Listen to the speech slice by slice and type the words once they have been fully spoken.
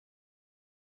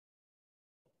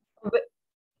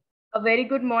A very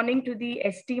good morning to the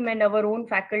esteemed and our own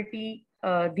faculty,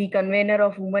 the convener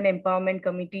of Women Empowerment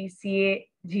Committee, CA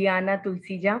Jianah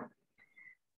Tulsijia,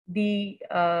 the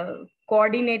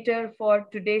coordinator for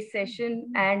today's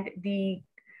session, and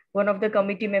one of the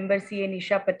committee members, CA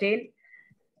Nisha Patel,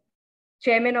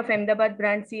 Chairman of Ahmedabad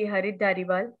branch, CA Harit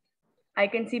Dhariwal. I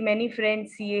can see many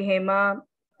friends, CA Hema,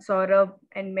 Saurabh,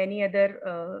 and many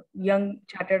other young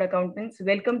chartered accountants.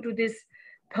 Welcome to this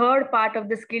third part of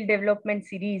the skill development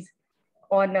series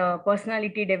on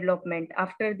personality development.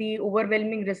 After the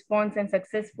overwhelming response and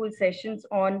successful sessions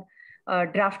on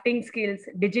drafting skills,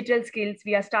 digital skills,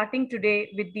 we are starting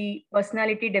today with the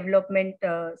personality development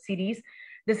series.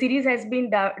 The series has been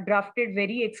drafted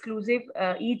very exclusive,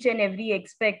 each and every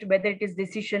aspect, whether it is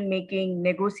decision making,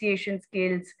 negotiation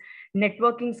skills,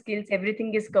 networking skills,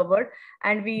 everything is covered.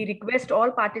 And we request all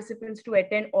participants to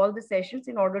attend all the sessions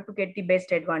in order to get the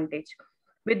best advantage.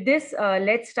 With this,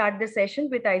 let's start the session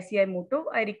with ICI motto.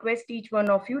 I request each one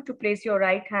of you to place your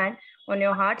right hand on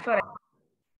your heart for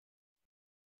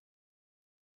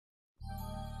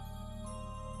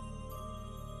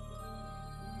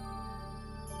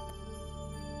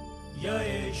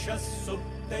Yaesha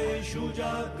supteshu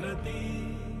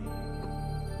jagrati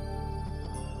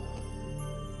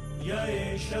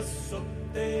Yaesha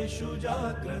supteshu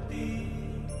jagrati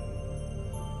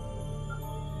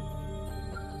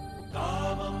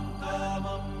Kamam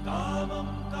kamam kamam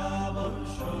kamam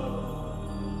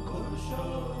Pursho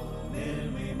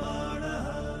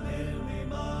nirmimanaha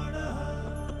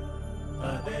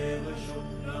Tadeva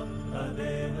shukram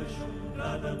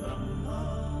Tada Brahma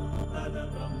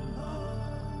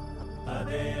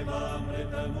Tadeva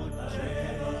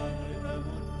mritamucchate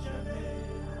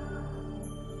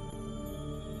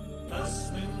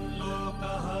Tasmin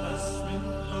lokaha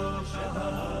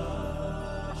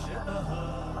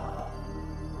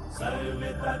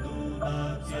Sarve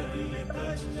tadunatyati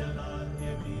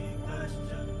kaschanatyati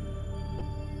kaschan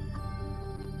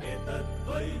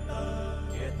Etadvaita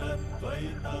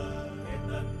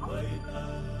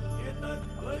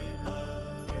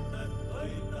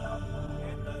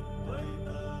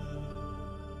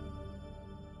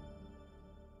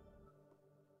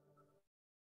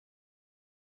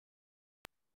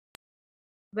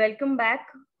Welcome back.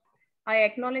 I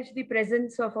acknowledge the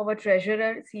presence of our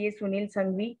treasurer, CA Sunil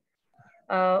Sanghvi.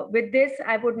 With this,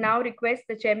 I would now request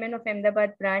the chairman of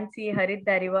Ahmedabad branch, CA Harit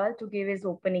Dhariwal, to give his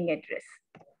opening address.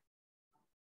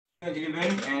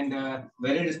 Gentlemen and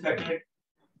very respected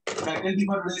faculty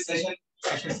for today's session,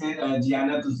 I should say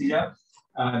Jianah, Tulsijia,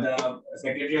 the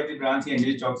secretary of the branch,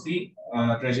 NJ Choksi,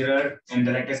 treasurer and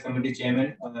directors committee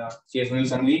chairman, CA Sunil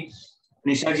Sanghvi,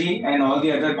 Nisha ji, and all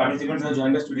the other participants who have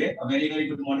joined us today. A very, very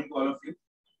good morning to all of you.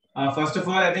 First of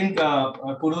all, I think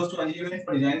kudos to Anjali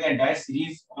for designing the entire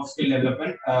series of skill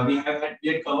development. We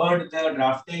had covered the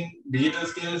drafting, digital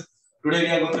skills. Today we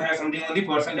are going to have something on the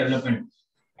personal development.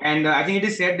 And I think it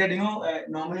is said that,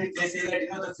 normally they say that,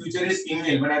 the future is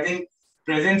female, but I think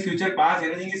present, future, past,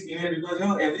 everything is female because,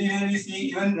 everywhere we see,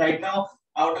 even right now,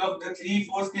 out of the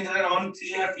 3-4 skills that are on,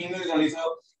 3 are females only.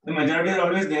 So the majority are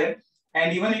always there.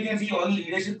 And even you can see all the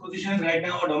leadership positions right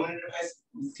now are dominated by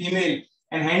female.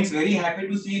 And hence, very happy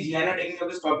to see Jianah taking up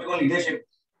this topic on leadership.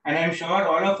 And I'm sure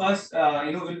all of us,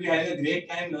 will be having a great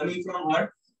time learning from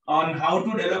her on how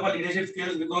to develop our leadership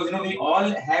skills because, we all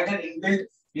have that inbuilt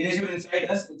leadership inside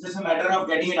us. It's just a matter of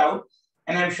getting it out.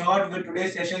 And I'm sure with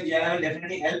today's session, Jianah will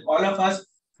definitely help all of us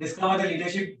discover the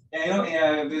leadership,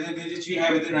 which we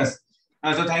have within us.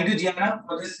 So thank you, Jianah,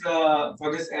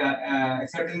 for this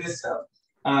accepting this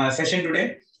session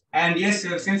today. And yes,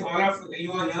 since all of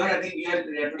you are here, I think we are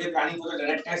today planning for the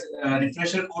direct test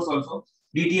refresher course also,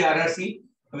 DTRRC,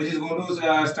 which is going to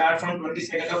start from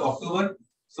 22nd of October.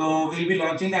 So we'll be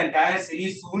launching the entire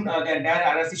series soon. The entire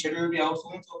RRC schedule will be out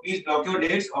soon. So please block your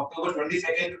dates, October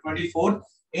 22nd to 24th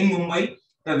in Mumbai.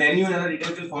 The venue and other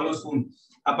details will follow soon.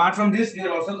 Apart from this, we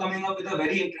are also coming up with a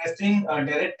very interesting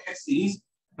direct test series.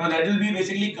 Now that will be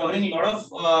basically covering a lot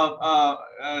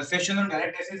of sessions on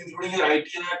direct tests, including your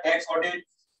ITR, tax audit,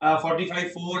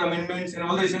 45-4 amendments and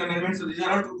all the recent amendments. So these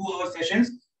are all 2-hour sessions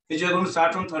which are going to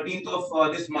start from 13th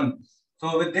of this month.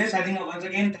 So with this, I think once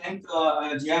again, thank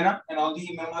Jianah and all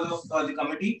the members of the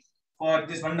committee for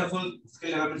this wonderful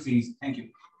skill development series. Thank you.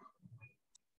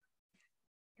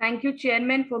 Thank you,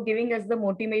 Chairman, for giving us the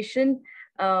motivation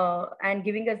and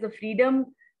giving us the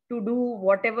freedom to do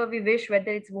whatever we wish,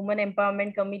 whether it's Women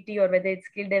Empowerment Committee or whether it's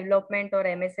skill development or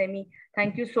MSME.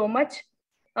 Thank you so much.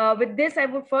 With this, I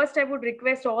would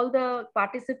request all the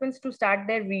participants to start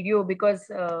their video, because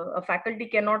a faculty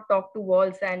cannot talk to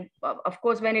walls. And of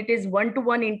course, when it is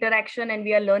one-to-one interaction and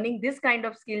we are learning this kind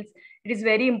of skills, it is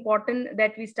very important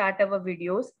that we start our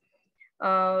videos.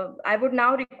 I would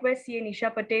now request CA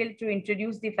Nisha Patel to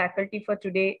introduce the faculty for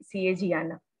today, CA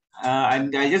Jianah.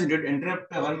 I just did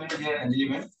interrupt 1 minute here, Anjali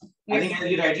ma'am. I think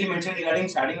as you rightly mentioned regarding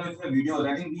starting with the videos,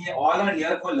 I think we all are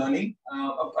here for learning.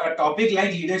 A topic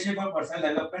like leadership or personal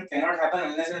development cannot happen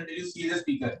unless and until you see the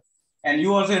speaker and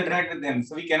you also interact with them.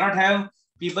 So we cannot have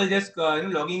people just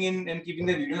logging in and keeping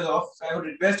the videos off. So I would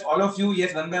request all of you,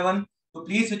 yes, one by one, to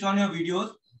please switch on your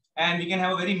videos and we can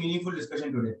have a very meaningful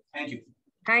discussion today. Thank you.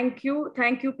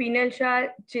 Thank you, Pinal Shah,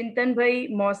 Chintan Bhai,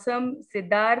 Mausam,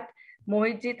 Siddharth,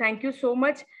 Mohitji. Thank you so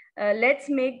much. Let's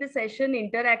make the session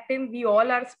interactive. We all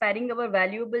are sparing our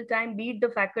valuable time, be it the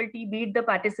faculty, be it the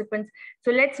participants. So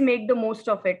let's make the most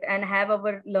of it and have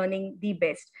our learning the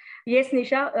best. Yes,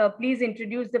 Nisha, please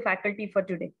introduce the faculty for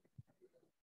today.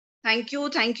 Thank you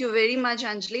very much,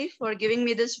 Anjali, for giving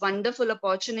me this wonderful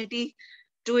opportunity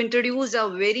to introduce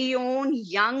our very own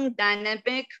young,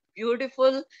 dynamic,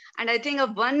 beautiful, and I think a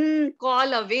one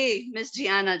call away, Miss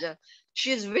Jianah.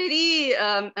 She is very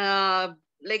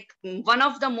like one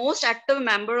of the most active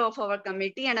member of our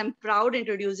committee, and I'm proud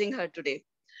introducing her today.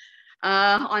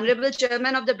 Honorable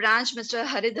Chairman of the branch, Mr.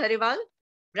 Harit Dhariwal,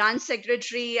 Branch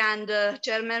Secretary and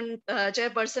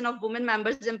Chairperson of Women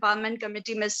Members Empowerment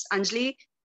Committee, Ms. Anjali,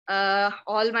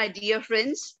 all my dear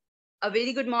friends, a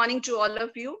very good morning to all of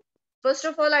you. First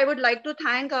of all, I would like to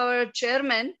thank our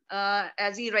chairman,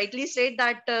 as he rightly said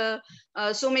that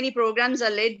so many programs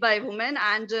are led by women,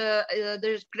 and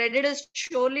the credit is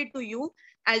surely to you,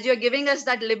 as you're giving us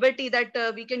that liberty that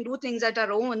we can do things at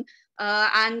our own,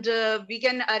 and we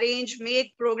can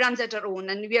make programs at our own.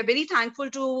 And we are very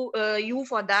thankful to you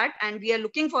for that. And we are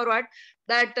looking forward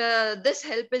that this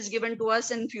help is given to us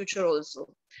in future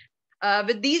also.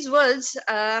 With these words,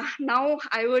 now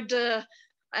I would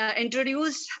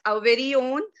introduce our very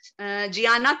own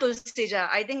Jianah Tulsijia.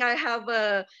 I think I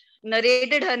have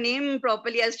narrated her name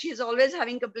properly, as she's always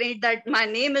having complained that my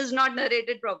name is not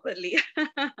narrated properly.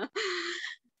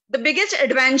 The biggest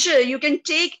adventure you can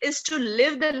take is to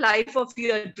live the life of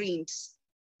your dreams.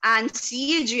 And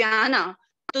see Jianah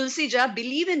Tulsijia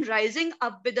believe in rising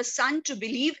up with the sun to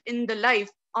believe in the life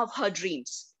of her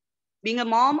dreams. Being a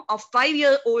mom of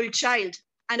 5-year-old child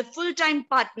and a full-time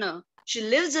partner, she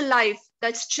lives a life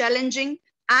that's challenging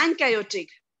and chaotic,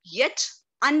 yet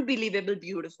unbelievable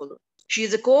beautiful. She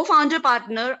is a co-founder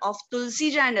partner of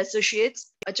Tulsijia and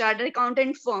Associates, a chartered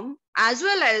accountant firm, as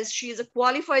well as she is a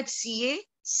qualified CA,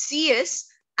 CS,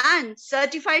 and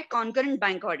certified concurrent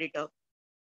bank auditor.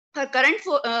 Her current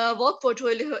work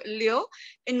portfolio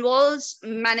involves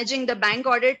managing the bank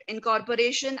audit,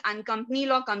 incorporation, and company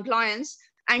law compliance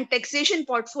and taxation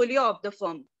portfolio of the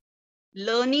firm.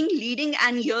 Learning, leading,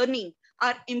 and yearning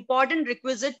are important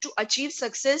requisites to achieve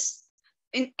success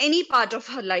in any part of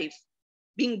her life.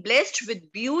 Being blessed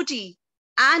with beauty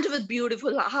and with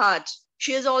beautiful heart,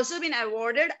 she has also been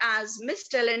awarded as Miss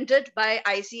Talented by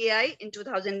ICAI in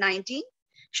 2019.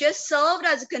 She has served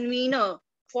as a convener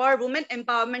for Women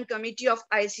Empowerment Committee of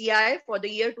ICAI for the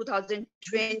year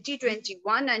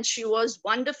 2020-21, and she was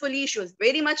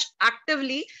very much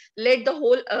actively led the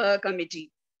whole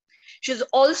committee. She is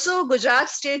also Gujarat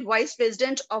State Vice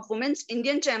President of Women's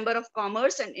Indian Chamber of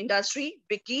Commerce and Industry,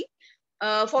 WICI,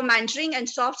 for Mentoring and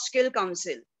Soft Skill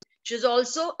Council. She is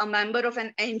also a member of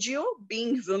an NGO,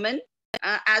 Being Women.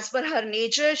 As per her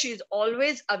nature, she is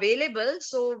always available.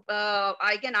 So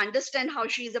I can understand how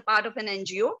she is a part of an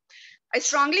NGO. I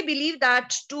strongly believe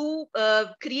that to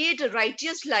create a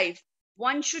righteous life,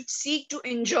 one should seek to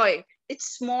enjoy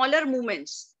its smaller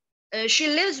moments. She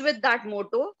lives with that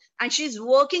motto, and she's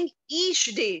working each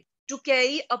day to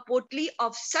carry a potly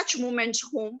of such moments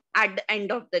home at the end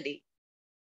of the day.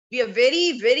 We are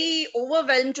very, very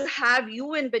overwhelmed to have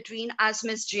you in between as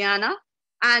Miss Jianah,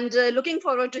 and looking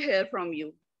forward to hear from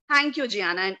you. Thank you,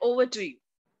 Jianah, and over to you.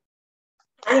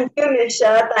 Thank you,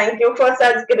 Nisha. Thank you for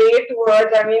such great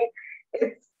words. I mean,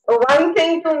 it's one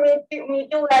thing to meet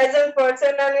you guys in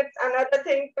person, and it's another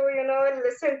thing to,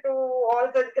 listen to all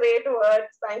the great words.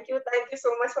 Thank you so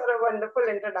much for a wonderful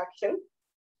introduction.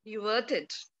 You worth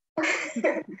it.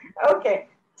 Okay.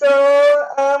 So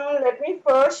let me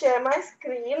first share my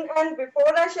screen, and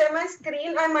before I share my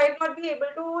screen, I might not be able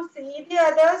to see the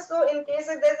others. So in case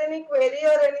if there's any query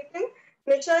or anything,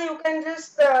 Nisha, you can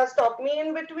just stop me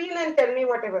in between and tell me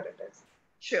whatever it is.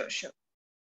 Sure.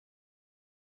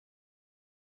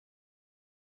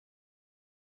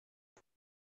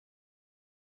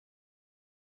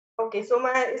 Okay, so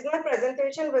is my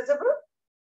presentation visible?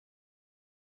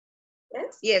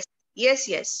 Yes? Yes, yes,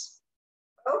 yes.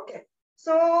 Okay.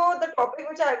 So the topic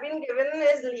which I've been given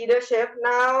is leadership.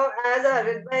 Now, as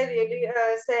Harit Bhai really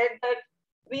said that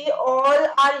we all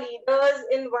are leaders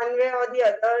in one way or the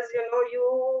others. You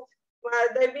know,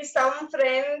 there'll be some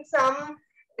friend, some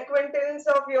acquaintance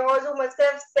of yours who must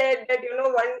have said that, you know,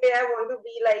 one day I want to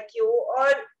be like you. Or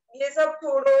yes, up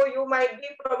thodo, you might be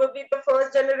probably the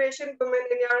first generation woman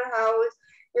in your house,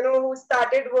 you know, who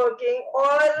started working,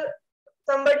 or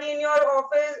somebody in your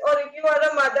office, or if you are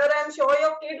a mother, I'm sure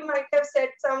your kid might have said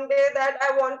someday that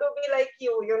I want to be like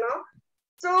you know.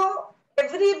 So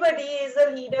everybody is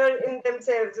a leader in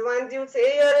themselves. Once you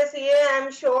say you're a CA,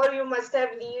 I'm sure you must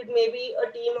have lead maybe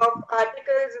a team of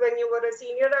articles when you were a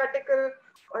senior article,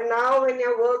 or now when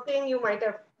you're working, you might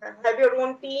have your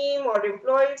own team or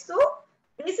employees. So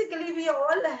basically, we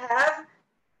all have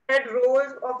that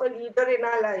roles of a leader in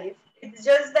our life. It's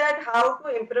just that how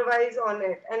to improvise on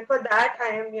it. And for that,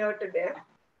 I am here today.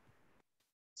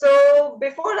 So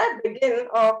before I begin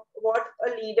of what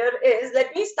a leader is,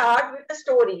 let me start with a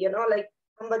story. You know, like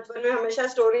हम बचपन में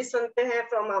हमेशा stories सुनते हैं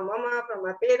from our mama, from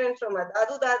our parents, from our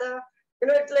dadu dada. You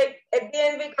know, it's like at the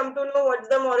end we come to know what's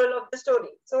the moral of the story.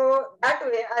 So that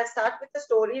way, I start with the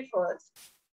story first.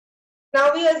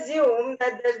 Now we assume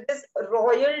that there's this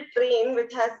royal train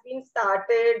which has been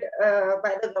started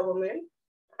by the government,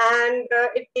 and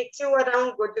it takes you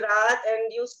around Gujarat,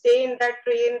 and you stay in that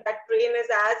train. That train is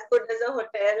as good as a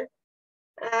hotel,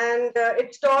 and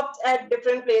it stops at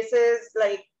different places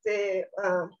like say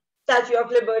Statue of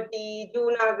Liberty,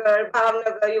 Junagadh,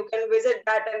 Bhavnagar. You can visit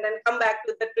that and then come back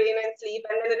to the train and sleep,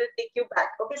 and then it'll take you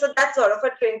back. Okay, so that's sort of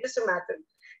a train, just imagine.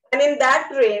 And in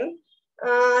that train,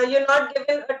 you're not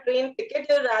given a train ticket,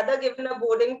 you're rather given a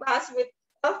boarding pass with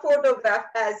a photograph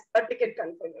as a ticket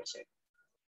confirmation.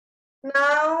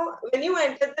 Now, when you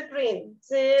enter the train,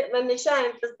 say when Nisha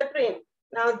enters the train,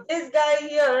 now this guy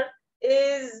here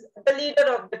is the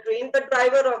leader of the train, the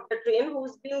driver of the train,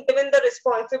 who's been given the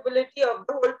responsibility of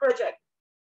the whole project.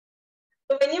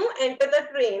 So when you enter the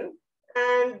train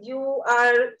and you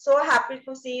are so happy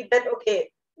to see that,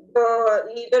 okay, the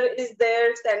leader is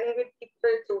there standing with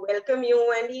people to welcome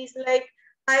you, and he's like,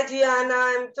 hi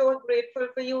Jianah, I'm so grateful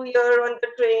for you here on the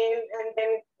train. And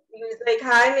then he's like,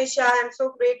 hi Nisha, I'm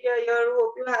so great you're here,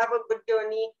 hope you have a good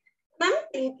journey. And I'm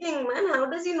thinking, man, how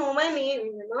does he know my name,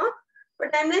 you know?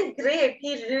 But I'm like, great,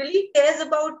 he really cares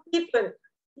about people.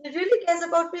 He really cares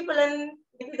about people, and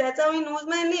maybe that's how he knows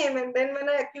my name. And then when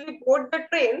I actually board the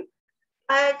train,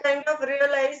 I kind of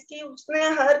realized कि उसने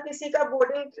हर किसी का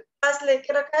boarding pass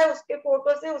लेके रखा है, उसके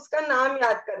photo से उसका नाम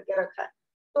याद करके रखा है.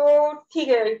 तो ठीक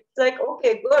है, it's like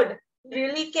okay, good, he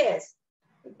really cares.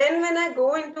 Then when I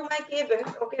go into my cabin,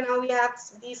 okay, now we have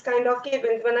these kind of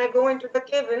cabins. When I go into the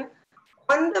cabin,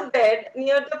 on the bed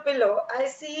near the pillow, I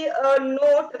see a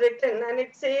note written, and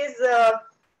it says.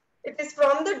 It is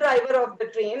from the driver of the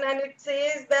train, and it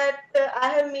says that I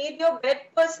have made your bed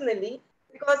personally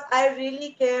because I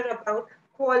really care about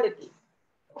quality.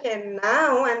 Okay,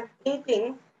 now I'm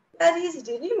thinking that he's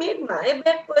really made my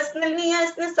bed personally, या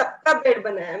इसने सबका bed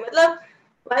बनाया है. मतलब,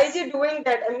 why is he doing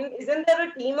that? I mean, isn't there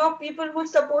a team of people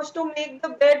who's supposed to make the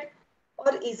bed,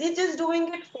 or is he just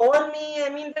doing it for me? I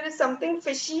mean, there is something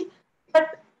fishy,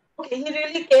 but okay, he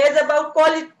really cares about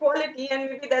quality,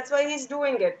 and maybe that's why he's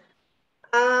doing it.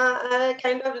 I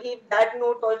kind of leave that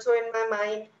note also in my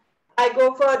mind. I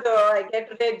go further, I get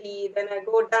ready, then I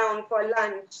go down for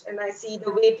lunch, and I see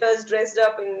the waiters dressed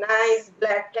up in nice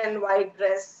black and white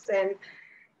dress, and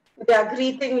they are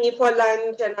greeting me for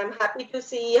lunch, and I'm happy to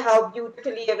see how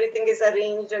beautifully everything is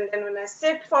arranged. And then when I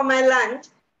sit for my lunch,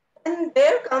 and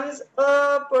there comes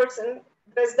a person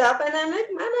dressed up, and I'm like,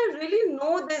 man, I really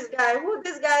know this guy, who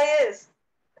this guy is.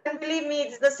 And believe me,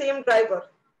 it's the same driver.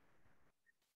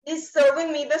 He's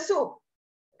serving me the soup.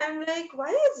 I'm like,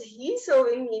 why is he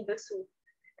serving me the soup?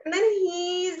 And then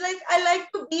he's like, I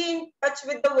like to be in touch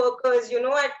with the workers. You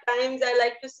know, at times I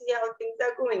like to see how things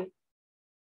are going.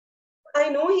 I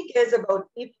know he cares about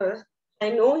people.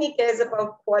 I know he cares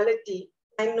about quality.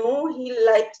 I know he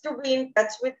likes to be in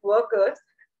touch with workers.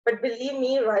 But believe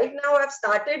me, right now I've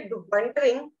started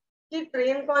wondering कि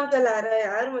train कौन चला रहा है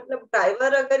यार? मतलब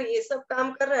driver अगर ये सब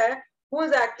काम कर रहा है, who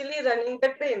is actually running the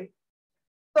train?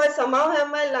 So I somehow have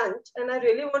my lunch, and I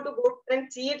really want to go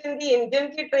and see it in the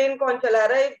engine ki train kaun chala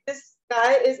raha hai. This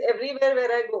guy is everywhere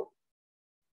where I go.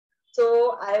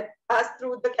 So I pass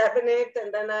through the cabinet,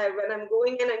 and then when I'm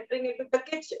going and entering into the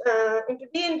kitchen, into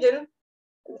the engine,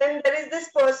 then there is this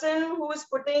person who is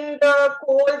putting the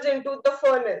coals into the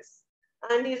furnace.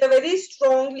 And he's a very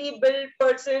strongly built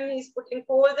person. He's putting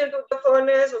coals into the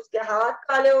furnace. Uske haath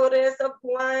kaale ho rahe, sab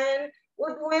dhua, and वो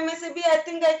धुएं में से भी I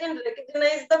think I can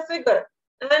recognize the figure.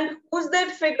 And who's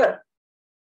that figure?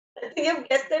 I think you've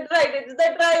guessed it right. It's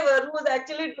the driver who's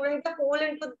actually putting the coal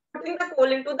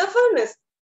into the furnace.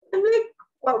 I'm like,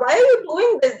 why are you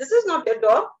doing this? This is not your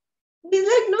job. He's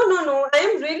like, no. I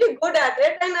am really good at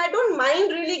it, and I don't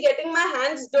mind really getting my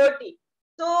hands dirty.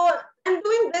 So I'm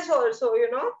doing this also,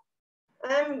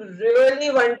 I'm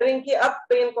really wondering कि अब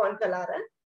train कौन चला रहा है?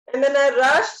 And then I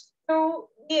rushed to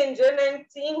the engine and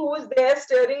seeing who's there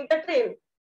steering the train.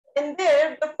 And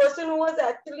there, the person who was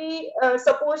actually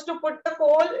supposed to put the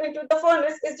coal into the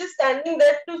furnace is just standing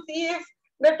there to see if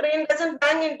the train doesn't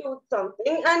bang into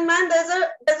something. And man,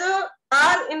 there's a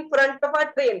car in front of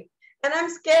our train. And I'm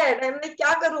scared. I'm like,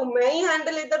 क्या करूँ? मैं ही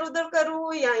handle इधर उधर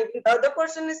करूँ या the other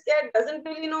person is scared, doesn't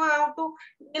really know how to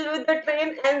deal with the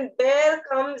train. And there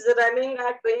comes running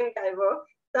our train driver.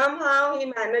 Somehow he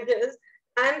manages,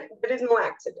 and there is no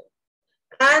accident.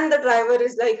 And the driver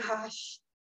is like, hush,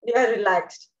 we are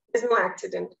relaxed. There's no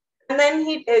accident. And then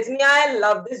he tells me, I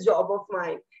love this job of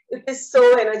mine. It is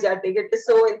so energetic. It is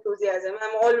so enthusiasm.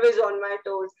 I'm always on my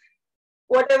toes.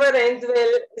 Whatever ends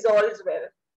well is all's well.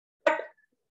 But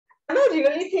am I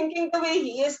really thinking the way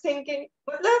he is thinking?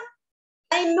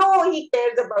 I know he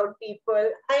cares about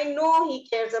people. I know he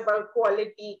cares about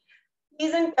quality.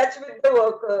 He's in touch with the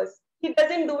workers. He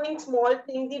doesn't doing small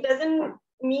things. He doesn't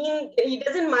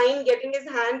mind getting his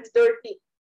hands dirty.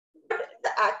 But the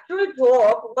actual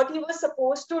job, what he was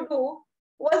supposed to do,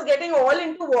 was getting all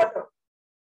into water.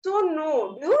 So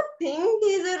no, do you think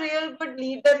he's a real good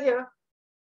leader here?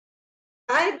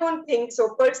 I don't think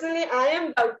so. Personally, I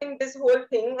am doubting this whole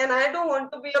thing, and I don't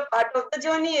want to be a part of the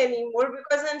journey anymore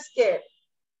because I'm scared.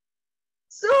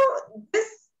 So this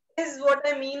is what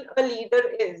I mean a leader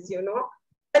is,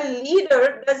 A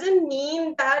leader doesn't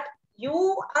mean that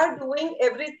you are doing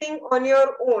everything on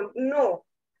your own. No.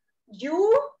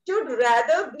 You should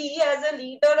rather be as a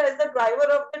leader, as the driver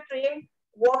of the train,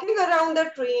 walking around the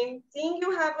train, seeing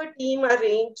you have a team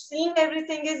arranged, seeing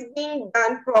everything is being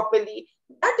done properly.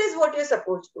 That is what you're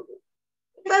supposed to do.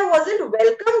 If I wasn't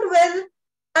welcomed well,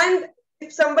 and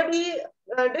if somebody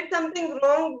did something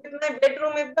wrong with my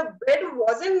bedroom, if the bed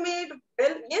wasn't made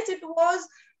well, yes, it was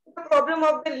the problem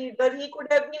of the leader. He could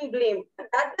have been blamed. But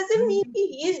that doesn't mean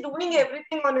he is doing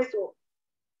everything on his own.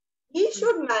 He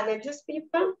should manage his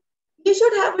people. He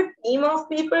should have a team of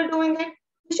people doing it.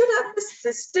 He should have the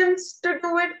systems to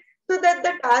do it so that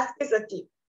the task is achieved.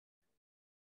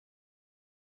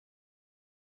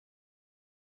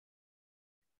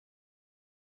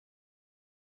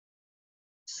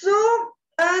 So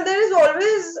there is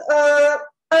always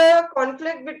a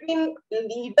conflict between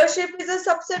leadership is a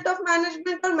subset of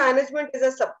management or management is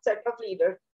a subset of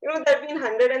leader. There have been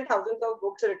hundreds and thousands of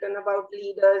books written about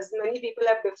leaders. Many people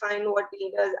have defined what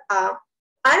leaders are.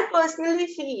 I personally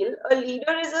feel a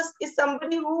leader is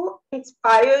somebody who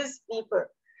inspires people.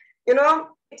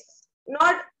 It's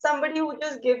not somebody who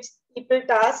just gives people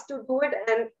tasks to do it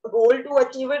and a goal to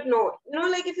achieve it. No,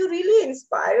 like if you really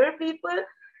inspire people,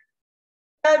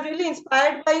 are really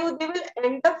inspired by you, they will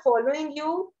end up following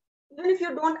you even if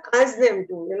you don't ask them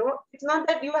to. It's not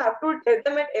that you have to tell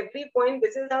them at every point,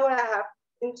 this is how I have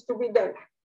things to be done.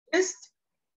 Just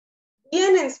be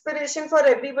an inspiration for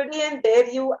everybody and there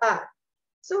you are.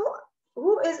 So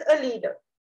who is a leader?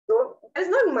 So there's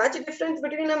not much difference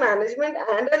between a management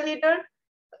and a leader.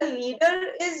 A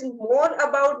leader is more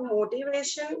about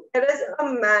motivation, whereas a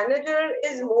manager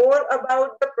is more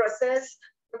about the process,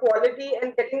 the quality,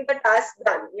 and getting the task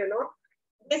done.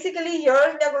 Basically,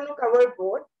 here we are going to cover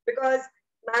both because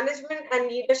management and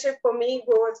leadership for me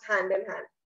goes hand in hand.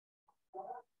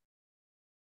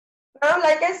 Now,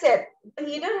 like I said, the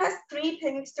leader has three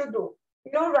things to do.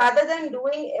 Rather than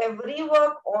doing every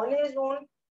work on his own,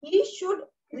 he should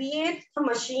create a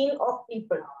machine of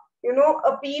people.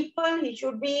 He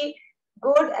should be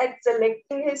good at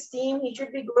selecting his team. He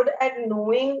should be good at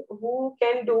knowing who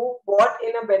can do what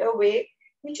in a better way.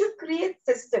 He should create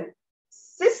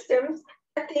systems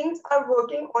that things are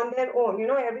working on their own.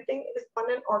 Everything is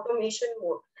on an automation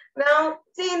mode. Now,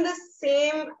 say in the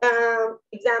same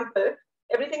example,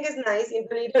 everything is nice. The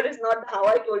leader is not how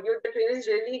I told you. The train is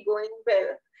really going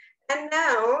well. And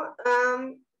now,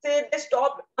 say they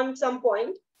stopped on some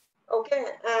point, okay,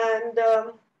 and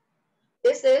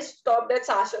they say stopped at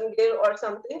Sasangir or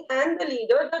something, and the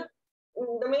leader,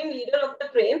 the main leader of the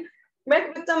train,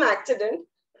 met with some accident,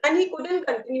 and he couldn't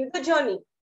continue the journey.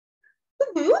 So,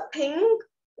 do you think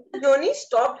the journey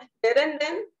stopped there and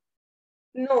then?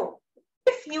 No.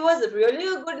 If he was really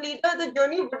a good leader, the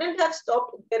journey wouldn't have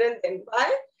stopped there and then.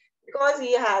 Why? Because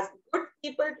he has good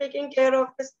people taking care of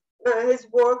his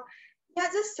work. He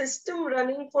has a system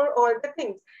running for all the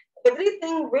things.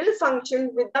 everything will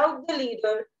function without the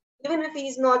leader, even if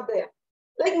he's not there.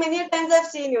 Like many times I've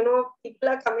seen, people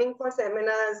are coming for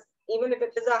seminars, even if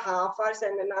it is a half-hour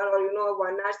seminar or, a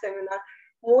 1-hour seminar.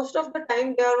 Most of the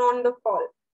time they are on the call,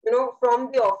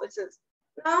 from the offices.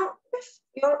 Now, if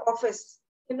your office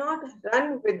cannot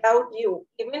run without you,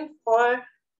 even for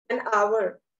an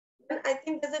hour, then I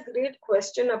think there's a great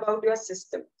question about your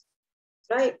systems,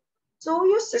 right? So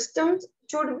your systems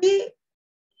should be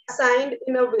assigned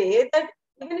in a way that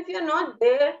even if you're not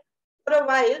there for a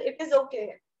while, it is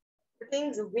okay.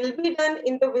 Things will be done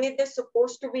in the way they're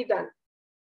supposed to be done.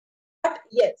 But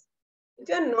yes, if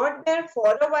you're not there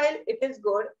for a while, it is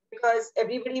good because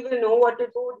everybody will know what to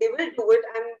do. They will do it,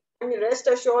 and rest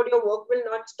assured your work will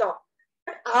not stop.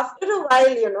 But after a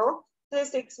while, say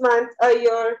 6 months, a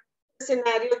year, the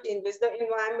scenario changes, the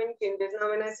environment changes. Now,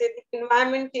 when I say the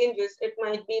environment changes, it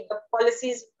might be the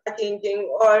policies are changing,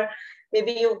 or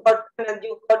maybe you've got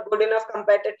good enough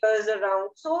competitors around.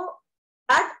 So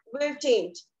that will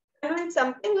change. And when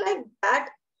something like that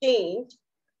change,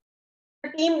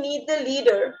 the team needs a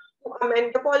leader to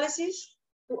amend the policies,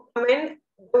 to amend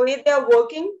the way they are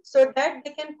working so that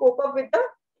they can cope up with the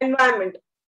environment.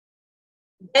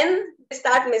 Then they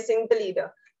start missing the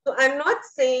leader. So I'm not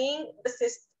saying the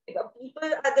system, if the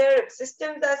people are there, if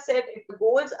systems are set, if the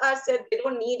goals are set, they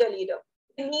don't need a leader.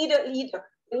 They need a leader.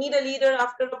 They need a leader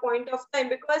after a point of time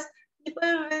because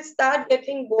people will start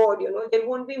getting bored, they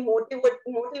won't be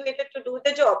motivated to do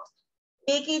the jobs.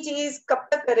 एक ही चीज कब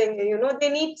तक करेंगे, they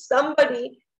need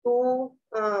somebody to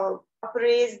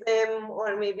appraise them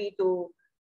or maybe to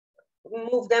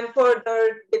move them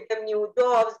further, give them new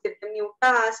jobs, give them new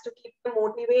tasks to keep them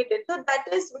motivated. So that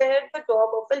is where the job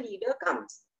of a leader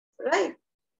comes, right?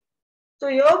 So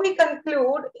here we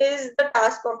conclude is the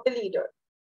task of the leader.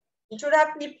 He should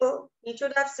have people, he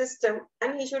should have system,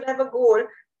 and he should have a goal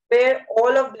where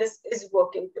all of this is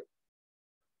working to.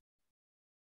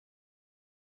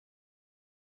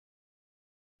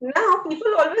 Now,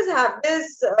 people always have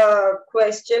this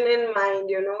question in mind,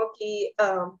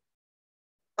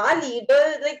 are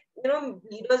leaders,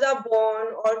 leaders are born,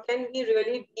 or can we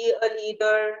really be a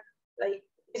leader? Like,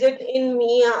 is it in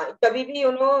me? Kabhi bhi,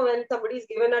 when somebody is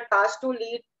given a task to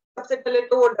lead, सबसे पहले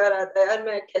तो वो डर आता है यार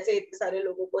मैं कैसे इतने सारे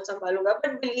लोगों को संभालूंगा.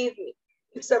 But believe me,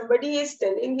 if somebody is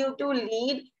telling you to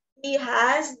lead, he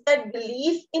has that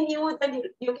belief in you that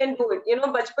you can do it.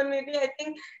 बचपन में भी I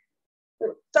think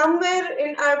somewhere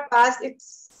in our past,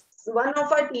 it's one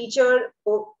of our teacher,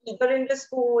 either in the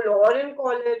school or in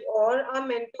college or our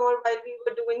mentor while we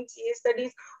were doing CA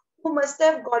studies, who must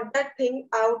have got that thing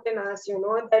out in us,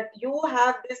 that you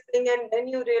have this thing and then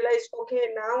you realize, okay,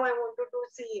 now I want to do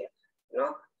CA,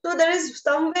 So there is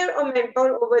somewhere a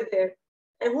mentor over there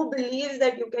and who believes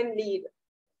that you can lead.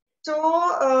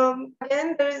 So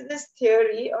again, there is this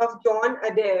theory of John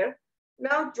Adair.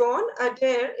 Now, John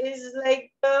Adair is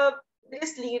like the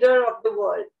biggest leader of the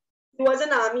world. He was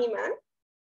an army man,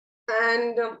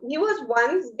 and he was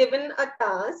once given a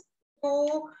task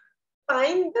to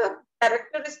find the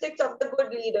characteristics of the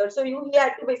good leader. So he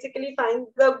had to basically find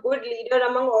the good leader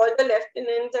among all the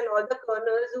lieutenants and all the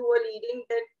colonels who were leading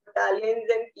their battalions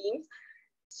and teams.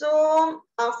 So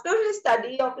after his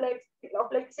study of like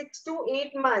 6 to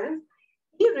 8 months,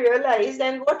 he realized,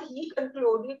 and what he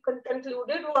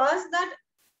concluded was that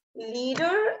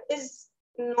leader is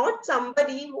not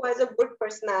somebody who has a good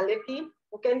personality,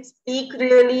 who can speak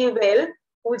really well,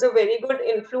 who is a very good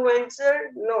influencer.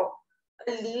 No,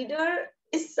 a leader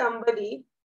is somebody,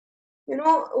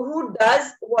 who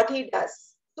does what he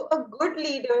does. So a good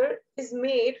leader is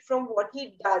made from what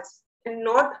he does and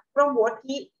not from what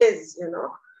he is,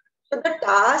 So the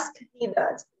task he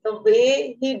does, the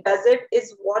way he does it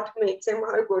is what makes him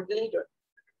a good leader.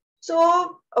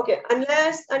 So, okay,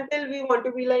 until we want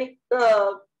to be like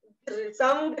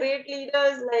some great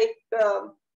leaders like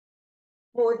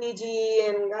Modi ji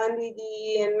and Gandhi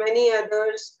ji and many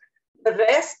others, the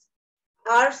rest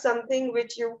are something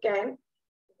which you can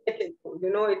get into.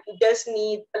 You just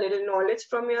need a little knowledge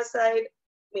from your side,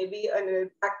 maybe a little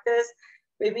practice,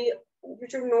 maybe you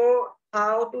should know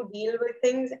how to deal with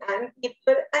things and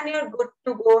people, and you're good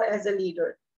to go as a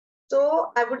leader.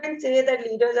 So I wouldn't say that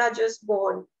leaders are just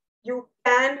born. You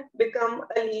can become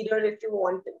a leader if you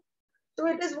want to. So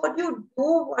it is what you do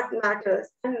what matters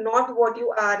and not what you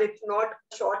are. It's not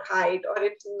short height or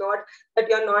it's not that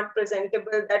you're not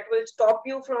presentable that will stop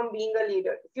you from being a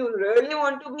leader. If you really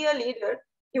want to be a leader,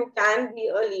 you can be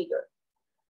a leader.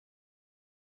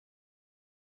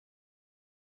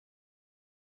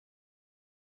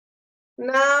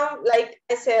 Now, like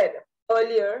I said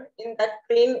earlier in that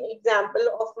train example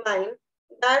of mine,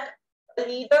 that a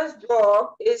leader's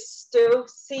job is to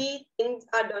see things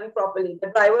are done properly.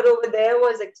 The driver over there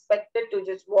was expected to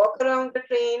just walk around the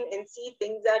train and see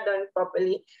things are done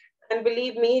properly. And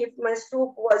believe me, if my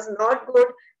soup was not good,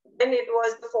 then it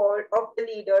was the fault of the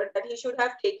leader that he should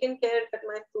have taken care that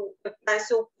my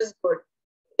soup is good.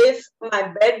 If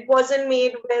my bed wasn't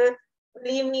made well,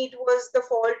 believe me, it was the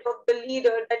fault of the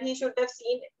leader that he should have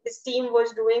seen his team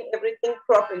was doing everything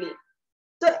properly.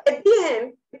 So at the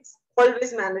end, it's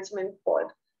always management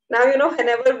fault. Now,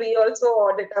 whenever we also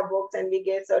audit our books and we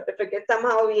get certificates,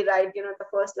 somehow we write, the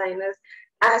first line is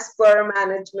as per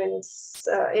management's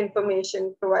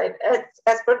information provided,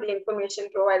 as per the information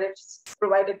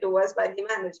provided to us by the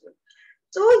management.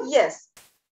 So yes,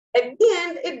 at the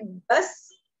end, it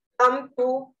does come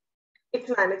to its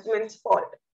management's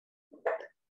fault.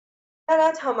 But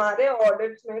आज हमारे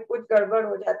audits में कुछ गड़बड़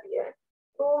हो जाती है,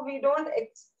 तो we don't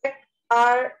expect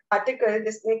our article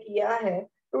जिसने किया है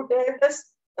to tell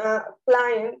the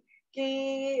client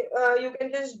कि you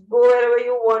can just go wherever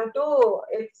you want to.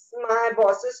 It's my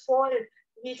boss's fault.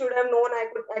 He should have known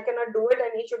I cannot do it,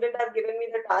 and he shouldn't have given me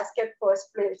the task at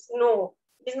first place. No,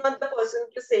 he's not the person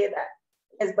to say that.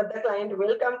 Yes, but the client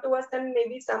will come to us, and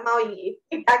maybe somehow if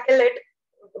we tackle it,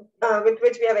 with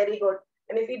which we are very good.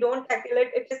 And if we don't tackle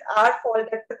it, it is our fault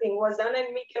that the thing was done,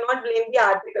 and we cannot blame the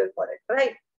article for it,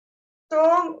 right?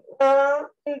 So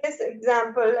in this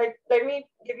example, let me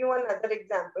give you another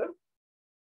example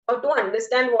to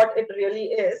understand what it really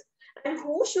is and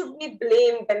who should be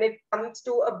blamed when it comes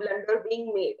to a blunder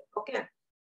being made. Okay.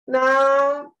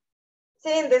 Now,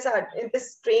 say in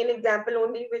this train example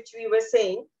only, which we were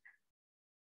saying,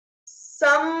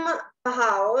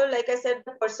 somehow, like I said,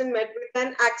 the person met with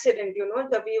an accident,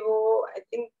 जब वो I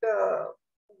think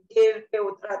गेर पे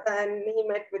उतरा था and he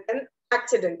met with an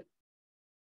accident.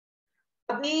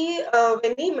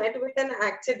 When he met with an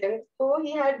accident, so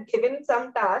he had given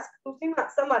some task to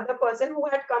some other person who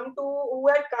had come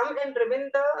and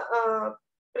driven the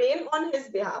train on his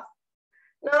behalf.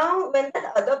 Now, when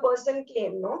that other person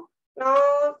came,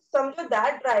 now समझो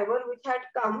that driver which had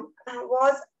come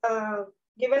was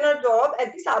given a job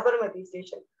at the Sabarmati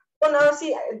station. So now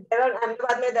see,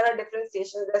 Ahmedabad there are different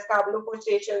stations. There's Kablupur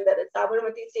station, there is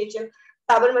Sabarmati station.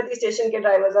 Sabarmati station के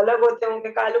drivers अलग होते होंगे,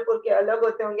 कालूपुर के अलग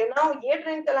होते होंगे ना. ये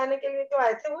ट्रेन चलाने के लिए जो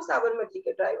आए थे वो साबरमती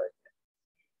के ड्राइवर थे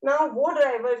ना. वो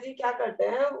ड्राइवर जी क्या करते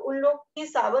हैं, उन लोग की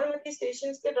साबरमती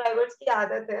स्टेशन के ड्राइवर्स की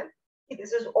आदत है कि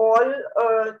this is all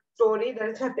story, there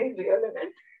is nothing real in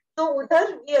it. तो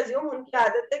उधर भी अज्यूम उनकी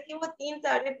आदत है कि वो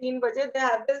 3-3:30 बजे दे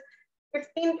हैव दिस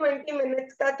 15-20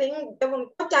 मिनट्स का थिंग, जब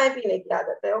उनको चाय पीने की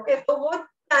आदत है. ओके, तो वो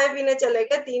चाय पीने चले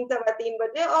गए 3-3:15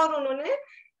 बजे और उन्होंने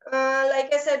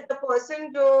like I said, the person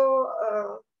जो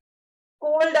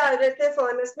कोल डाल रहे थे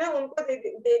फर्नेस में उनको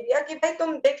दे दिया कि भाई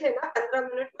तुम देख लेना 15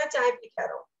 मिनट में चाय पी के आ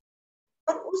रहा हूँ.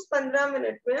 और उस 15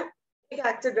 मिनट में एक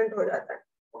एक्सीडेंट हो जाता है.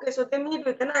 Okay, so they meet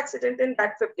with an accident in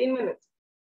that 15 minutes.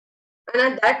 And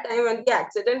at that time when the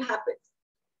accident happens,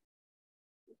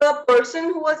 the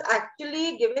person who was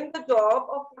actually given the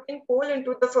job of putting coal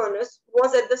into the furnace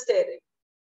was at the steering.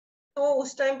 तो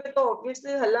उस time पे तो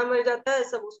obviously हल्ला much जाता है,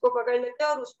 सब उसको पकड़ लेते हैं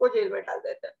और उसको जेल में डाल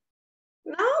देते हैं.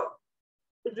 Now,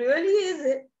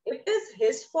 really it is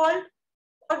his fault,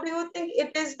 or do you think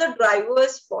it is the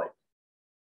driver's fault?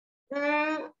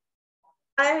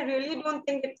 I really don't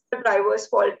think it's the driver's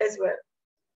fault as well.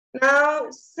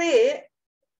 Now, say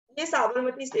ये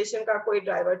साबरमती स्टेशन का कोई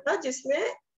ड्राइवर था जिसने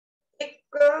एक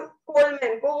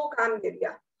कोलमैन को वो काम दे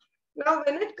दिया. Now,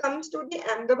 when it comes to the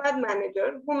Ahmedabad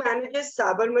manager who manages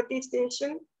Sabarmati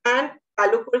station and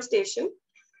Kalupur station,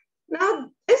 now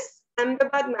this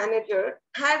Ahmedabad manager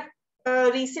had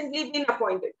recently been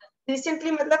appointed.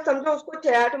 Recently, मतलब समझो उसको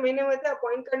 6-8 महीने हुए थे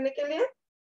अपॉइंट करने के लिए,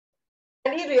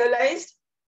 and he realized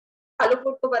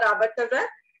Kalupur तो बराबर चल रहा है,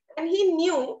 and he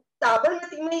knew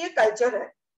साबरमती में ये कल्चर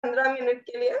है 15 मिनट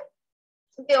के लिए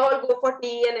they all go for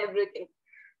tea and everything.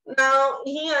 Now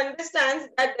he understands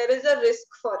that there is a risk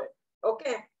for it.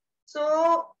 Okay,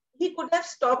 so he could have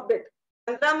stopped it.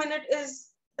 15 minutes is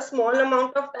a small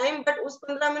amount of time, but us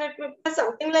 15 minutes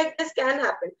something like this can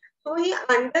happen. So he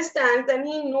understands and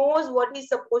he knows what he's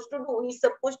supposed to do. He's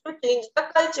supposed to change the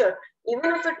culture,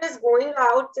 even if it is going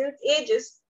out since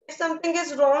ages. If something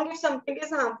is wrong, if something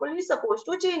is harmful, he's supposed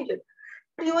to change it.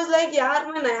 But he was like,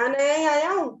 यार मैं नया नया ही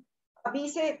आया हूँ, अभी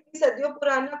से इतनी सदियों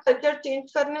पुराना कल्चर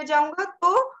चेंज करने जाऊंगा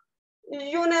तो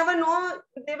you never know,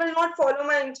 they will not follow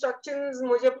my instructions,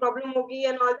 मुझे problem होगी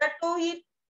and all that. So he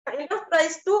kind of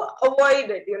tries to avoid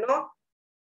it,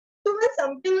 So when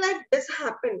something like this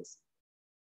happens,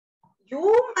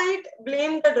 you might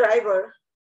blame the driver,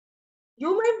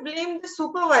 you might blame the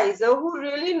supervisor who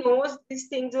really knows these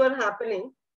things were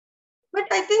happening, But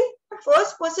I think the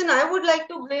first person I would like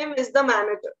to blame is the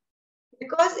manager.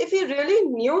 Because if he really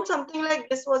knew something like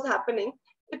this was happening,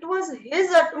 it was his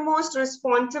utmost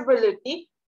responsibility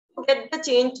to get the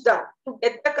change done, to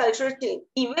get the culture change,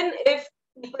 even if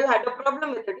people had a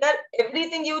problem with it. Yeah,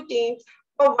 everything you change,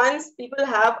 for once people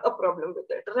have a problem with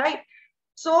it, right?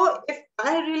 So if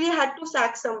I really had to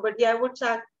sack somebody, I would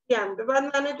sack the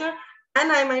Ahmedabad manager,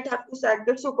 and I might have to sack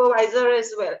the supervisor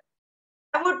as well.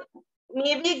 I would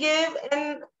maybe give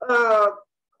a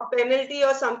penalty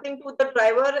or something to the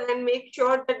driver and make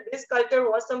sure that this culture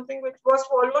was something which was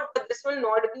followed, but this will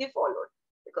not be followed.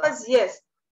 Because yes,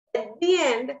 at the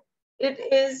end, it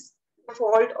is the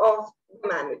fault of the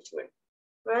management,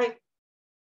 right?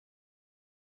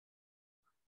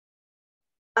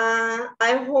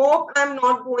 I hope I'm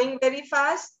not going very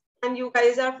fast and you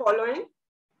guys are following,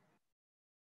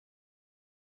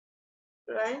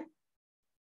 right?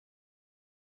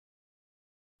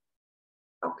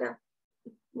 Okay.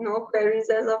 No queries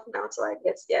as of now, so I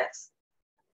guess yes.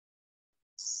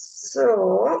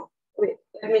 So, wait,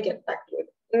 let me get back to it.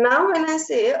 Now, when I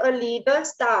say a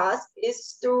leader's task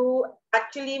is to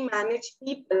actually manage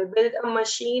people, build a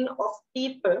machine of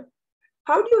people,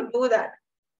 how do you do that?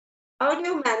 How do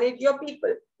you manage your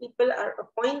people? People are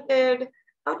appointed.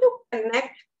 How do you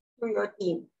connect to your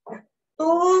team?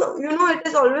 So, it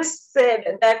is always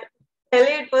said that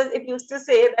it used to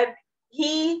say that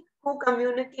he who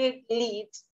communicates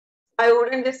leads. I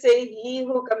wouldn't just say he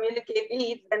who communicates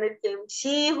leads, and it came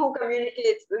she who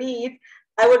communicates leads.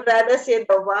 I would rather say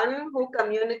the one who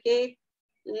communicates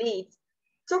leads.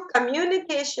 So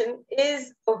communication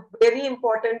is a very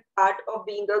important part of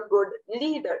being a good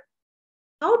leader.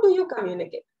 How do you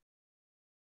communicate?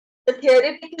 So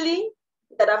theoretically,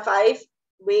 there are 5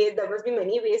 ways. There must be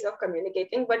many ways of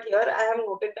communicating, but here I have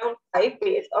noted down 5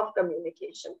 ways of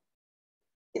communication.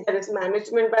 There is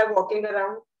management by walking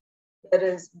around. There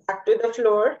is back to the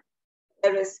floor.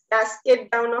 There is cascade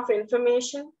down of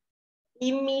information,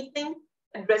 team meeting,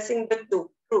 addressing the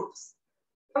troops.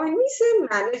 Now, when we say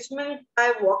management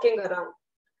by walking around,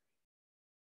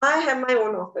 I have my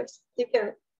own office.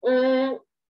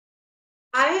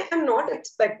 I am not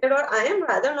expected, or I am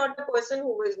rather not the person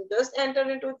who will just enter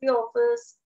into the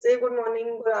office, say good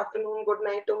morning, good afternoon, good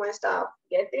night to my staff,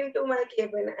 get into my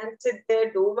cabin and sit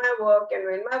there, do my work, and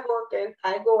when my work ends,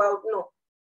 I go out.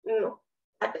 No,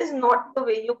 that is not the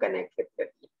way you connect with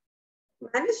people.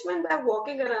 Management by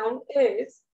walking around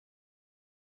is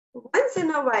once in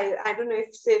a while. I don't know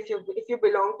if you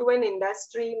belong to an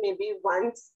industry, maybe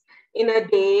once in a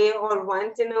day or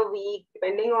once in a week,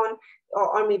 depending on,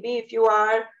 or maybe if you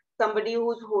are somebody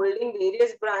who's holding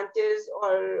various branches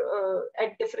or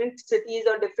at different cities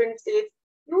or different states,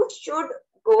 you should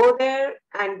go there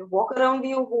and walk around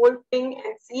the whole thing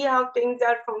and see how things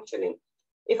are functioning.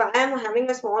 If I am having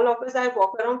a small office, I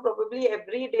walk around probably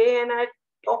every day and I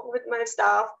talk with my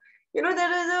staff. There is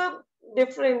a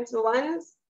difference.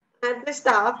 Once at the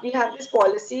staff, we have this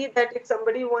policy that if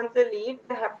somebody wants a leave,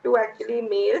 they have to actually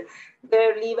mail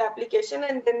their leave application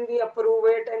and then we approve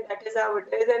it, and that is how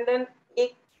it is. And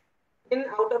then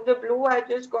out of the blue, I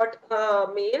just got a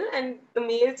mail, and the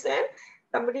mail said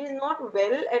somebody is not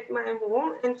well at my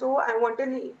home, and so I want to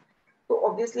leave. So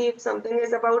obviously, if something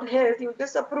is about health, you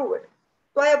just approve it.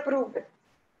 So I approved it.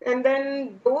 And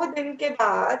then 2 दिन के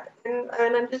बाद,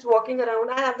 and I'm just walking around.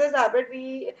 I have this habit.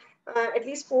 We at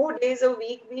least 4 days a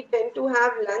week we tend to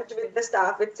have lunch with the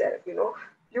staff itself.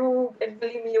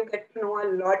 Believe me, you get to know a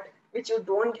lot which you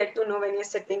don't get to know when you're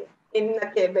sitting in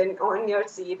a cabin on your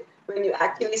seat. When you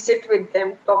actually sit with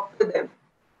them, talk to them.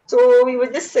 So we were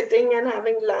just sitting and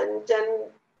having lunch, and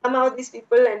somehow these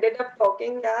people ended up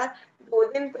talking. Yeah,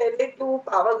 2 दिन पहले तू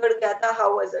पावागढ़ गया था.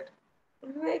 How was it?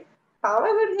 I'm like,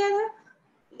 Pavagadh गया था?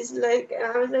 It's like,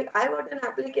 I was like, I got an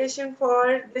application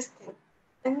for this thing.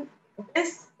 And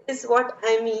this is what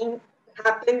I mean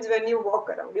happens when you walk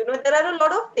around. There are a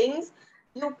lot of things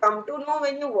you come to know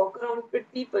when you walk around with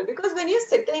people. Because when you're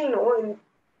sitting on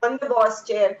the boss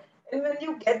chair and when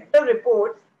you get the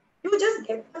report, you just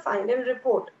get the final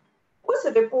report. उस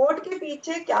report के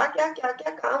पीछे क्या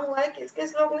क्या काम हुआ है, किस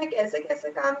किस लोग ने कैसे कैसे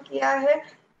काम किया है,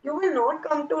 you will not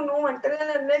come to know until and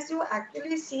unless you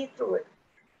actually see through it.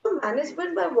 So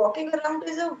management by walking around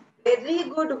is a very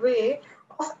good way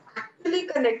of actually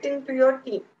connecting to your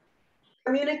team,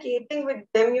 communicating with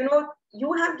them.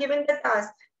 You have given the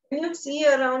task. When you see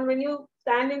around, when you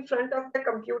stand in front of the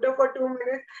computer for 2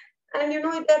 minutes, and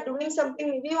they're doing something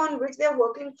maybe on which they're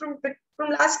working from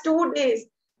last 2 days,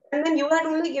 and then you had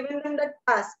only given them the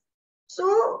task.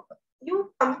 So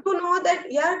you come to know that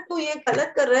यार तू ये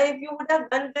गलत कर रहा है. If you would have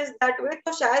done this that way,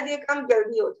 तो शायद ये काम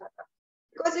जल्दी हो जाता.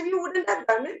 Because if you wouldn't have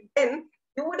done it, then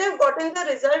in the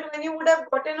result when you would have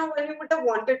gotten or when you would have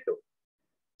wanted to.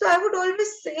 So I would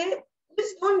always say,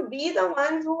 just don't be the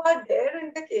ones who are there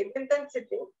in the cabins and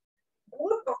sitting. Go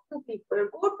talk to people.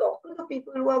 Go talk to the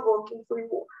people who are working for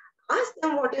you. Ask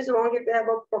them what is wrong if they have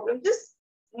a problem. Just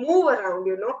move around,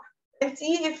 and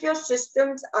see if your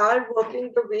systems are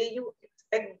working the way you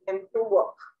expect them to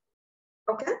work.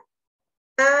 Okay?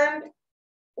 And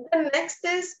the next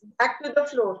is back to the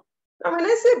floor. Now, when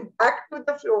I say back to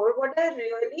the floor, what I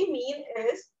really mean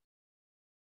is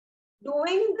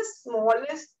doing the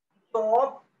smallest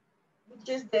job which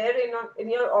is there in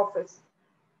your office.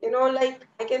 Like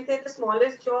I can say the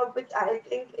smallest job which I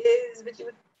think which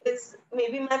is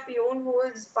maybe my peon who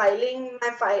is filing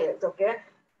my files. Okay,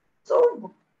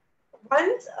 so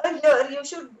once a year you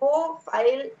should go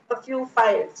file a few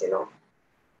files.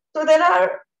 So there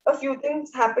are a few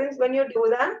things happens when you do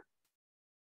that.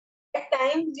 At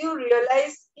times you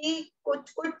realize कि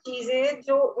कुछ चीजें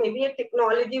जो maybe a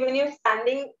technology when you're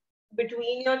standing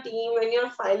between your team when you're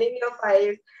filing your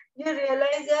files you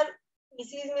realize यार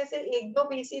PCs में से एक दो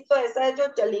PC तो ऐसा है जो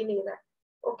चल ही नहीं रहा है.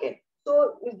 Okay,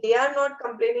 so they are not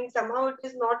complaining, somehow it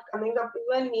is not coming up to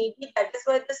you, and maybe that is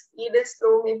why the speed is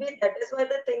slow, maybe that is why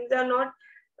the things are not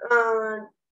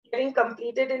getting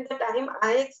completed in the time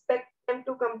I expect them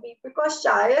to complete, because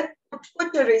शायद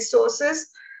कुछ resources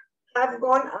have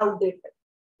gone outdated,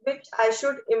 which I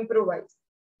should improvise.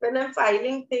 When I'm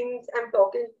filing things, I'm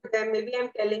talking to them, maybe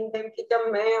I'm telling them कि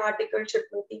जब मैं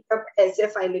articleship में थी तब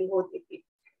ऐसे filing होती थी.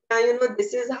 Now,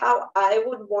 this is how I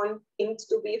would want things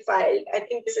to be filed. I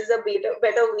think this is a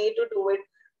better way to do it.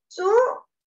 So,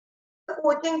 the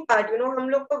coaching part, हम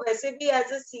लोग को वैसे भी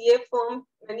as a CA firm,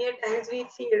 many a times we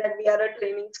feel that we are a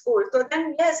training school. So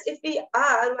then, yes, if we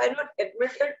are, why not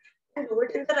admit it and do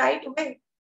it in the right way,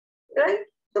 right?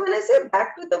 So when I say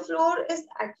back to the floor is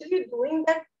actually doing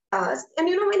that task, and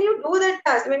when you do that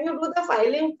task, when you do the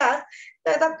filing task,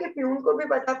 शायद आपके peon को भी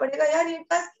पता पड़ेगा यार ये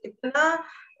task इतना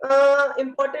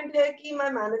important है कि my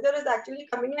manager is actually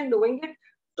coming and doing it.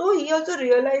 So he also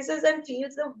realizes and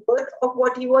feels the worth of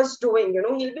what he was doing.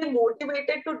 He'll be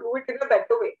motivated to do it in a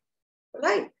better way,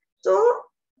 right? So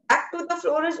back to the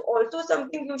floor is also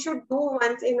something you should do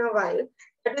once in a while.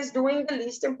 That is doing the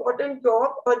least important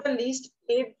job or the least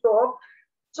paid job,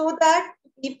 so that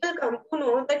people come to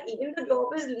know that even the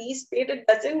job is least paid, it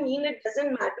doesn't mean it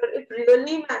doesn't matter. It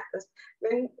really matters.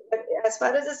 As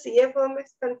far as a CA firm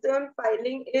is concerned,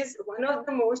 filing is one of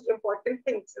the most important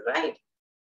things, right?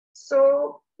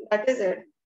 So that is it.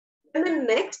 And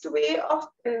the next way of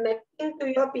connecting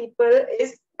to your people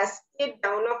is cascade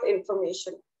down of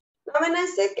information. Now, when I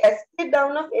say cascade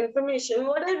down of information,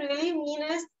 what I really mean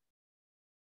is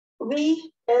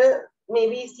we tell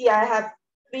maybe, see, I have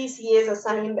 3 CAs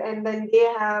assigned, and then they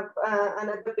have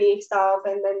another paid staff,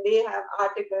 and then they have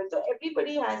articles. So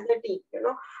everybody has their team,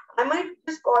 I might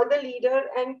just call the leader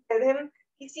and tell him,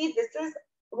 you see, this is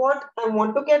what I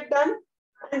want to get done,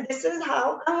 and this is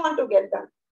how I want to get done.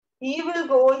 He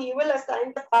will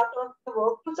assign the part of the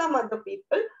work to some other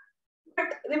people.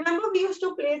 But remember, we used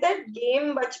to play that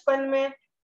game bachpan mein,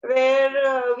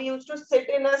 where we used to sit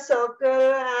in a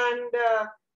circle, and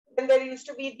then there used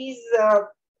to be these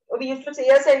we used to say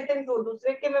a sentence, वो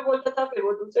दूसरे के में बोलता था, फिर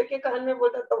वो दूसरे के कान में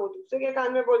बोलता था, वो दूसरे के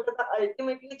कान में बोलता था.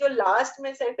 Ultimately जो last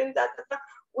में sentence आता था,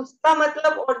 उसका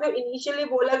मतलब और जो initially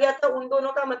बोला गया था, उन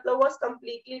दोनों का मतलब was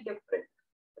completely different,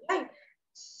 right?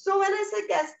 So when I say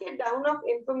cascade down of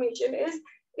information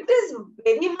it is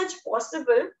very much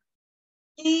possible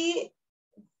कि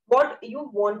what you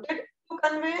wanted to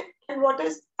convey and what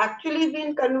is actually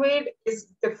being conveyed is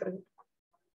different.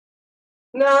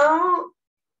 Now,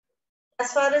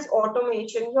 as far as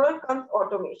automation, here comes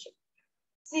automation.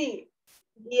 See,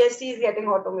 DST is getting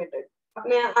automated.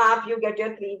 अपने आप you get your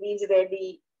 3Bs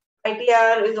ready.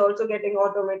 ITR is also getting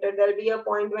automated. There'll be a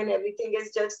point when everything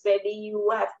is just ready.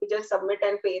 You have to just submit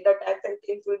and pay the tax and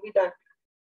things will be done.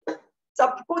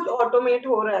 सब कुछ automate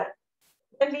हो रहा है.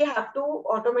 Then we have to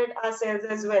automate ourselves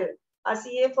as well. Our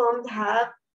CA firms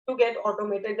have to get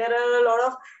automated. There are a lot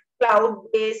of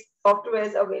cloud-based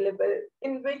softwares available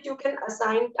in which you can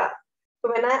assign tasks.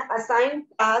 So when I assign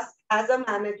tasks as a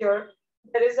manager,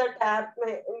 there is a tab,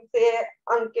 say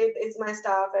Ankit is my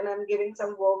staff and I'm giving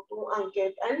some work to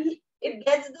Ankit, and it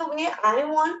gets the way I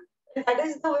want, and that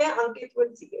is the way Ankit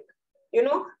will see it.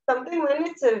 Something when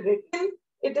it's written,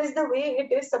 it is the way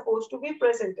it is supposed to be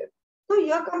presented. So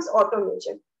here comes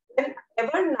automation.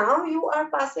 Whenever now you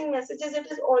are passing messages,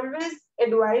 it is always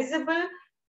advisable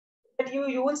that you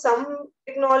use some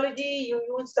technology, you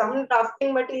use some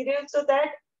drafting material so that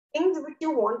things which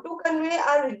you want to convey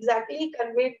are exactly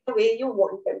conveyed the way you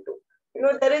want them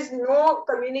to. There is no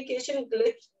communication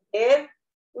glitch there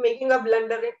making a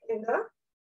blunder in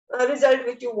the result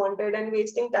which you wanted and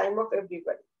wasting time of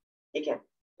everybody. Okay,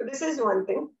 so this is one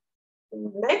thing.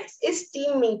 Next is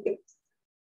team meetings.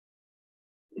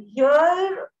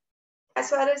 Here, as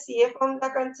far as CA firms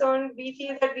are concerned, we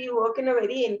feel that we work in a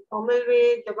very informal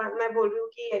way. जब मैं बोल रही हूँ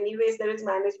कि anyways there is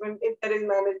management. If there is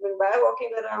management, by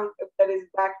walking around. If there is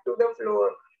back to the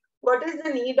floor, what is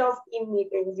the need of team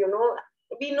meetings? You know,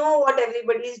 we know what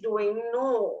everybody is doing.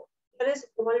 No, there is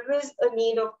always a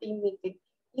need of team meeting.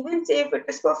 Even say if it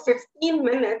is for 15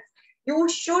 minutes, you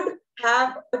should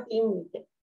have a team meeting.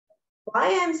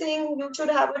 Why I'm saying you should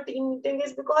have a team meeting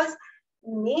is because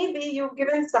maybe you've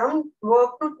given some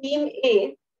work to team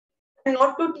A and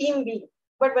not to team B.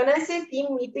 But when I say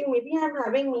team meeting, maybe I'm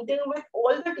having meeting with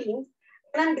all the teams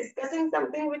and I'm discussing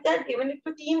something which I've given it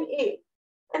to team A.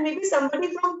 And maybe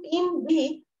somebody from team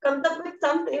B comes up with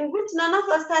something which none of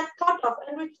us had thought of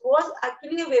and which was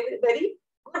actually a very, very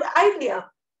good idea.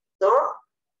 So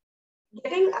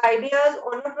getting ideas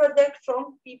on a project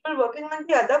from people working on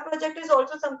the other project is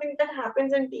also something that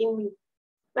happens in team meetings.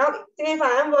 Now, say if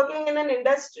I am working in an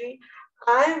industry,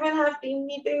 I will have team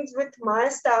meetings with my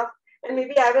staff and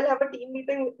maybe I will have a team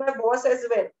meeting with my boss as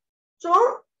well.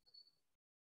 So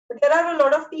there are a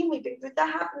lot of team meetings which are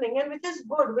happening and which is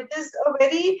good, which is a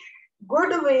very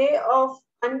good way of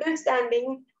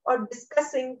understanding or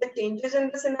discussing the changes in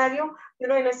the scenario. You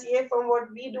know, in a CA firm,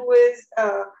 what we do is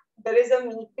there is a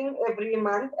meeting every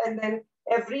month, and then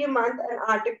every month an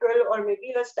article or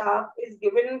maybe a staff is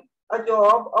given a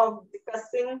job of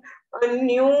discussing a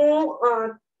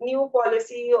new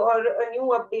policy or a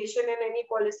new updation in any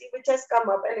policy which has come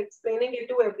up and explaining it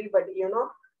to everybody, you know.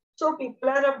 So people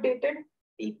are updated,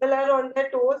 people are on their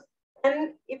toes,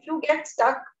 and if you get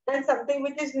stuck and something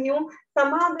which is new,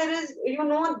 somehow there is, you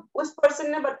know, उस person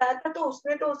ने बताया था तो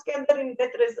उसने तो उसके अंदर in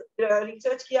depth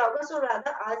research किया होगा, so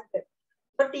rather ask them.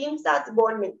 The team starts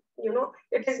bonding, you know.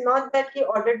 It is not that कि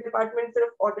audit department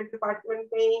सिर्फ audit department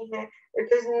में ही है.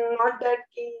 It is not that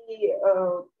कि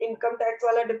income tax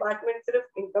वाला department सिर्फ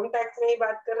income tax में ही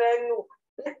बात कर रहा है. No,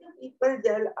 let the people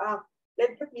gel up.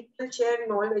 Let the people share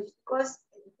knowledge, because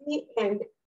in the end,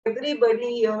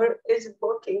 everybody here is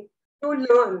working to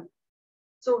learn.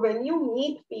 So when you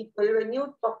meet people, when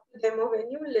you talk to them, or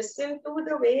when you listen to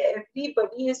the way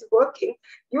everybody is working,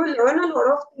 you learn a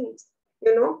lot of things,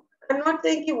 you know. I'm not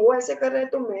saying कि वो ऐसे कर रहा है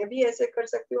तो मैं भी ऐसे कर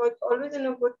सकती हूँ. It's always in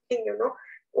a good thing, you know.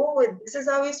 Oh, this is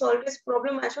how we solve this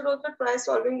problem. I should also try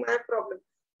solving my problem.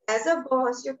 As a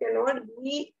boss, you cannot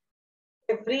be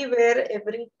everywhere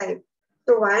every time.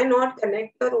 So why not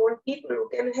connect your own people who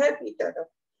can help each other?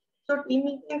 So team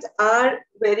meetings are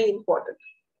very important.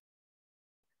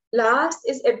 Last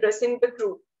is addressing the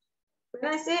truth.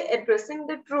 When I say addressing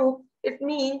the truth, it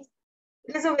means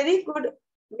it is a very good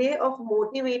way of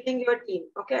motivating your team.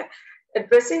 Okay,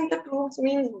 addressing the truth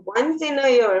means once in a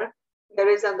year there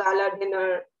is a gala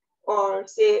dinner, or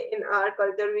say in our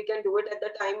culture we can do it at the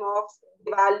time of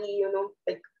Diwali. You know,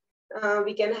 like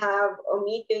we can have a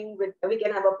meeting with, we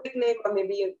can have a picnic or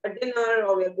maybe a dinner,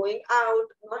 or we're going out,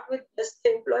 not with just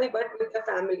the employee but with the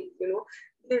family. You know,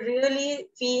 they really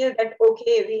feel that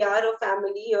okay, we are a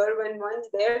family here when once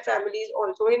their family is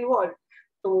also involved.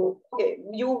 So okay,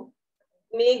 you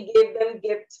may give them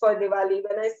gifts for Diwali.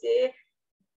 When I say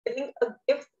giving a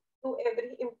gift to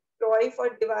every employee for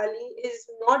Diwali is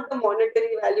not the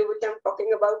monetary value which I'm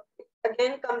talking about. It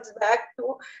again comes back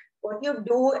to what you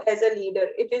do as a leader.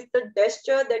 It is the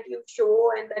gesture that you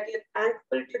show and that you're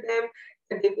thankful to them,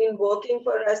 that they've been working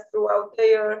for us throughout the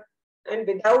year. And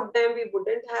without them, we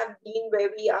wouldn't have been where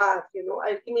we are. You know,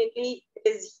 ultimately, it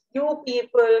is you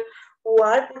people who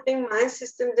are putting my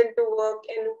systems into work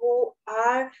and who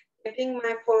are getting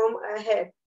my firm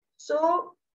ahead.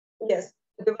 So, yes,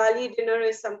 Diwali dinner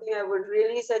is something I would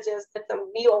really suggest that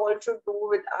we all should do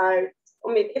with our,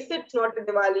 I mean, if it's not a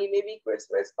Diwali, maybe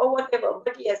Christmas or whatever.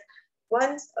 But yes,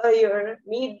 once a year,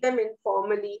 meet them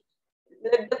informally.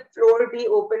 Let the floor be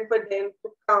open for them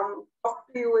to come talk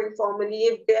to you informally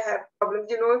if they have problems.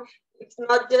 You know, it's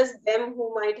not just them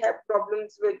who might have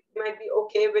problems with, might be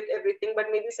okay with everything, but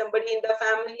maybe somebody in the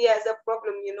family has a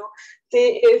problem. You know,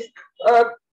 say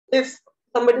if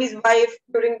somebody's wife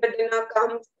during the dinner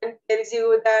comes and tells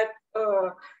you that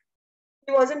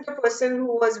he wasn't a person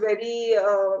who was very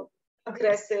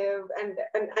aggressive and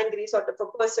an angry sort of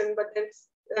a person, but then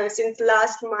since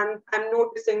last month, I'm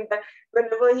noticing that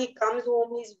whenever he comes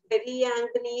home, he's very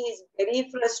angry, he's very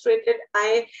frustrated.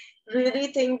 I really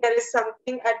think there is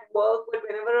something at work, but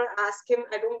whenever I ask him,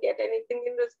 I don't get anything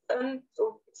in return.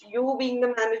 So you being the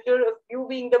manager, if you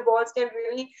being the boss can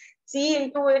really see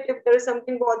into it if there is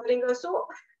something bothering us. So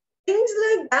things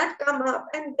like that come up.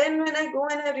 And then when I go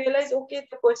and I realize, okay,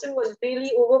 the person was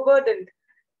really overburdened.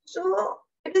 So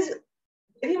it is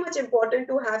very much important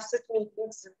to have such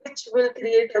meetings which will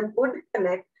create a good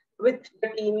connect with the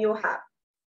team you have.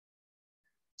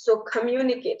 So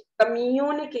communicate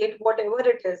whatever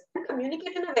it is, and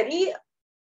communicate in a very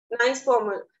nice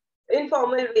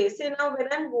informal way. Say now when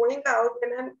I'm going out,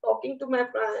 when I'm talking to my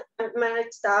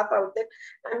staff out there,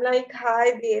 I'm like,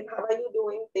 hi babe, how are you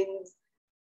doing things?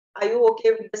 Are you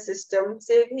okay with the system?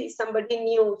 Say hey, somebody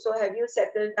new, so have you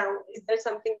settled down? Is there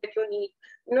something that you need?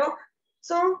 You know,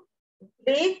 so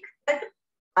break that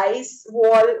ice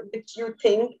wall which you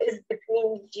think is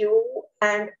between you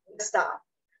and the staff.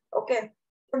 Okay.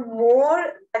 The more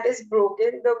that is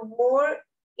broken, the more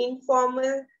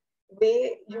informal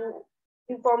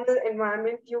informal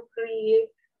environment you create,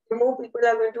 the more people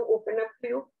are going to open up to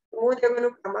you, the more they're going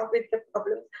to come up with the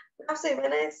problems. Now, say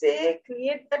when I say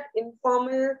create that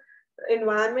informal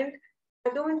environment,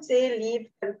 I don't say leave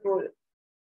control.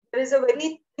 There is a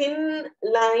very thin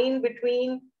line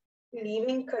between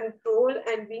leaving control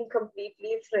and being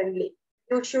completely friendly.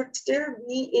 You should still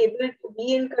be able to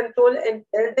be in control and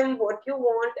tell them what you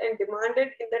want and demand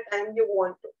it in the time you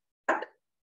want to. But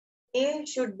they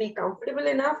should be comfortable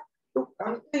enough to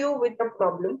come to you with a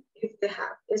problem if they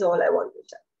have, is all I want to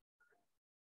say.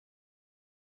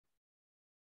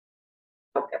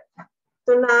 Okay.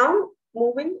 So now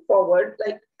moving forward,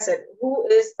 like I said, who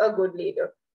is a good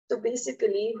leader? So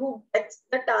basically, who gets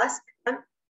the task done,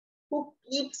 who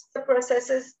keeps the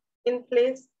processes in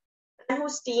place, and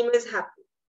whose team is happy,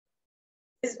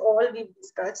 is all we've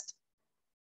discussed.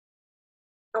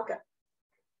 Okay.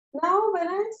 Now, when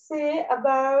I say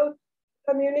about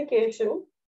communication,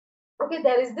 okay,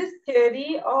 there is this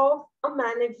theory of a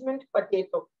management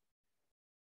potato.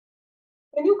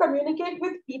 When you communicate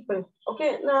with people,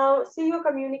 okay, now see you're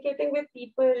communicating with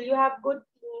people, you have good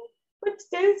team, but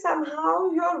still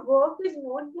somehow your work is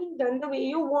not being done the way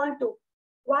you want to.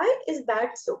 Why is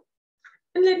that so?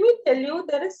 And let me tell you,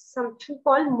 there is something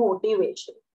called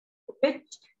motivation, which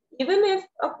even if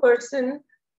a person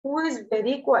who is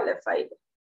very qualified,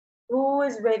 who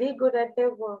is very good at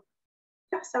their work,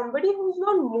 if somebody who's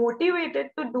not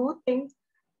motivated to do things,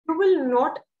 you will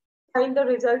not find the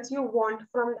results you want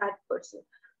from that person.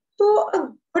 So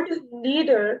a good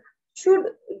leader should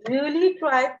really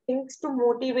try things to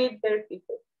motivate their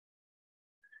people.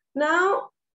 Now,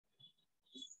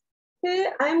 say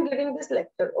I'm giving this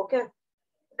lecture, okay,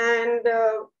 and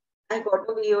I got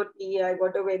a VOT, I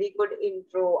got a very good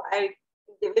intro. I'm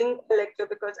giving a lecture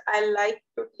because I like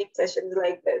to take sessions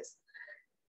like this.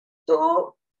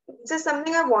 So this is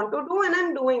something I want to do and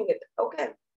I'm doing it, okay,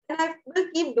 and I will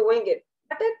keep doing it.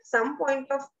 But at some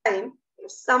point of time,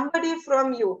 if somebody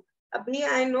from you, abhi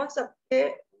I know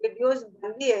sabke videos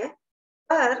bandi hai,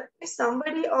 but if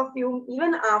somebody of you,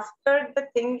 even after the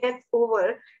thing gets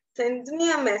over, sends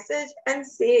me a message and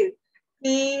says,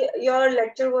 your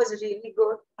lecture was really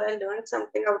good, I learned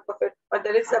something out of it, or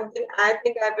there is something I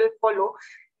think I will follow,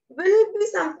 will be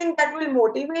something that will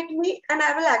motivate me and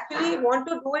I will actually want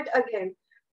to do it again.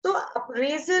 So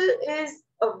appraisal is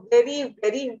a very,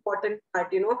 very important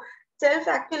part, you know.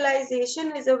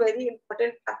 Self-actualization is a very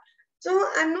important part. So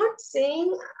I'm not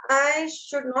saying I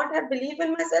should not have belief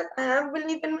in myself. I have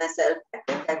belief in myself. I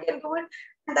think I can do it.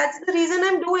 And that's the reason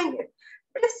I'm doing it.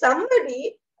 But if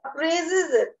somebody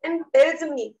appraises it and tells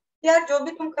me, यार जो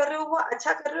भी तुम कर रहे हो वो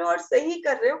अच्छा कर रहे हो और सही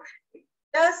कर रहे हो, it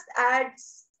just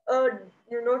adds a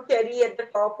cherry at the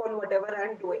top on whatever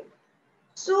I'm doing.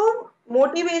 So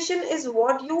motivation is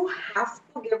what you have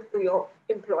to give to your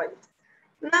employees.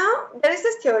 Now, there is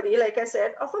this theory, like I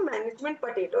said, of a management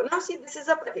potato. Now, see, this is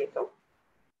a potato.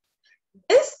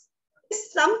 This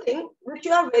is something which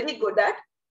you are very good at.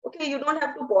 Okay, you don't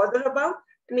have to bother about.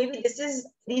 Maybe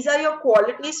these are your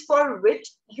qualities for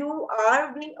which you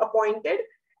are being appointed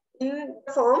in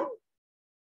the firm.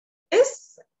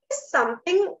 This is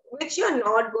something which you are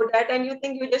not good at and you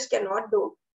think you just cannot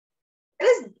do.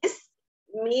 Whereas this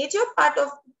major part of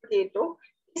the potato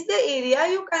is the area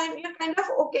you're kind of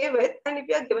okay with, and if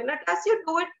you're given a task, you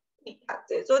do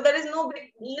it. So there is no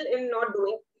big deal in not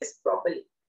doing this properly.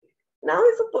 Now,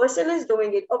 if a person is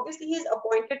doing it, obviously he is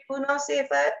appointed to. Now, say if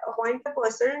I appoint a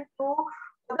person to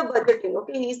the budgeting,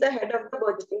 okay, he's the head of the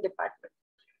budgeting department.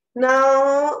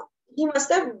 Now, he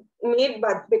must have made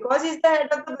budget because he's the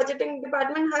head of the budgeting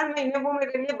department. हर महीने वो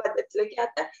मेरे लिए budgets लेके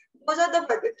आता है. Those are the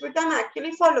budgets which I'm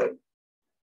actually following.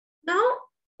 Now,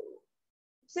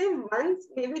 say once,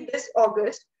 maybe this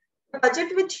August, the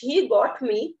budget which he got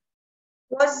me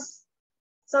was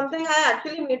something I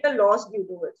actually made a loss due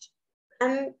to it.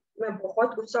 And मैं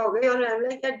बहुत गुस्सा हो गई और I'm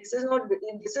like, yeah, this is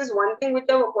one thing which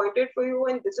I've appointed for you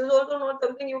and this is also not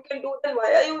something you can do. Then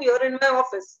why are you here in my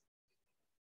office?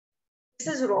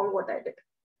 This is wrong what I did.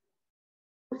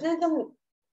 उसने जब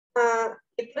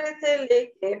इतने से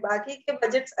लेके बाकी के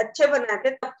budgets अच्छे बनाए थे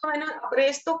तब तो मैंने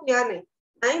अप्रेस तो किया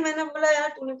नहीं मैंने बोला यार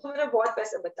तूने तो मेरे बहुत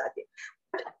पैसे बचा दिए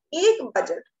बट एक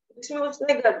बजट जिसमें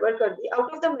उसने गड़बड़ कर दी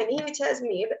out of the money which has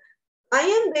made I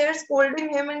am there scolding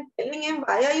him and telling him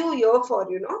why are you here for,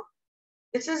 you know,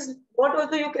 this is what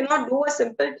also you cannot do a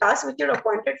simple task which you're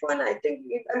appointed for and I think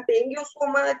I'm paying you so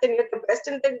much and you're the best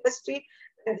in the industry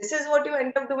and this is what you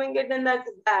end up doing it then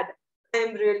that's bad. I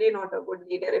am really not a good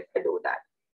leader if I do that.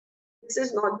 This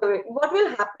is not the way. What will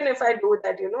happen if I do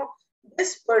that, you know?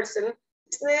 This person,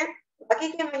 इसने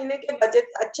बाकी के महीने के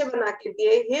budget अच्छे बना के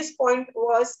दिए. His point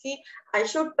was कि I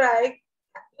should try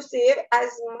to save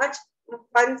as much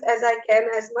funds as I can,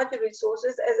 as much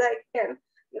resources as I can.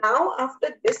 Now, after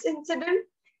this incident,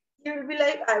 he will be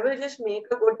like, I will just make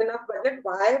a good enough budget.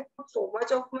 Why put so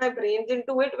much of my brains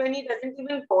into it when he doesn't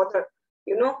even bother,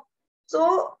 you know?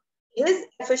 So his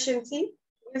efficiency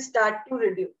will start to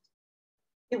reduce.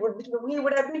 He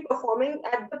would have been performing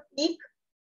at the peak.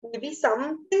 Maybe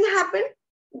something happened.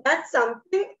 That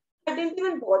something I didn't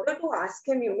even bother to ask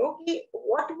him, you know,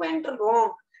 what went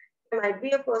wrong. There might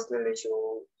be a personal issue.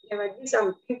 There might be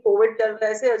something. COVID चल रहा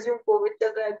है, ऐसे assume COVID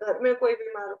चल रहा है, घर में कोई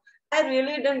बीमार हो. I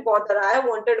really didn't bother. I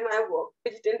wanted my work,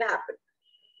 which didn't happen.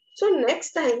 So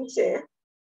next time, say,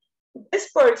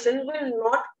 this person will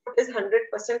not put his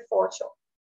 100% for sure.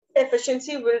 The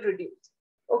efficiency will reduce.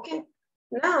 Okay.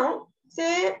 Now,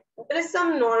 say there is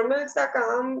some normal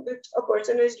kaam which a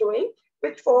person is doing,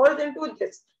 which falls into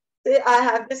this. Say I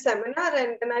have this seminar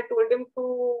and then I told him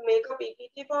to make a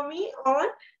PPT for me or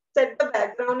set the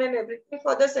background and everything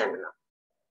for the seminar.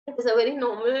 It is a very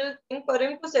normal thing for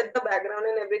him to set the background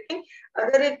and everything.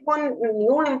 अगर एक one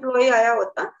new employee आया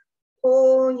होता,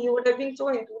 तो he would have been so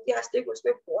enthusiastic.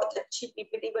 उसमें बहुत अच्छी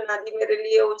PPT बना दी मेरे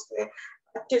लिए, उसने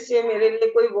अच्छे से मेरे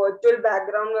लिए कोई virtual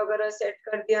background वगैरह set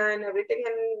कर दिया and everything.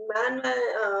 And man,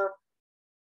 my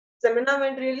seminar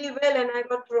went really well and I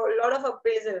got a lot of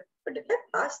appraisal. But did I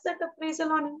pass that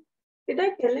appraisal on him? Did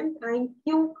I tell him thank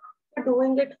you for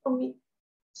doing it for me?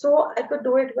 So I could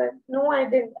do it well. No, I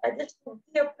didn't. I just took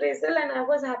the appraisal and I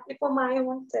was happy for my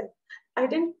own self. I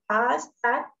didn't pass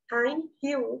that thank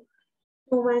you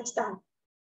to my staff.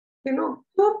 You know,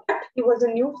 so but he was a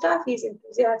new staff, he's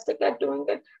enthusiastic at doing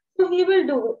it, so he will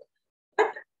do it.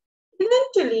 But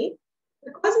eventually,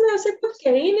 because मैं उसे कुछ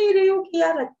कह ही नहीं रही हूँ कि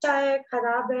यार अच्छा है,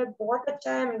 खराब है, बहुत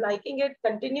अच्छा है, I'm liking it,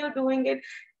 continue doing it,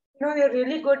 you know, you're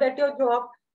really good at your job,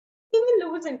 he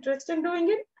will lose interest in doing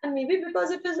it, and maybe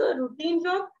because it is a routine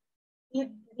job,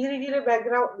 धीरे धीरे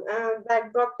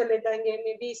backdrop चले जाएंगे,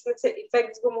 maybe इसमें से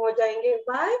effects गुम हो जाएंगे.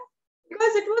 Why?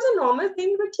 Because it was a normal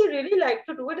thing which he really liked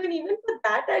to do it, and even for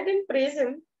that I didn't praise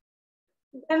him.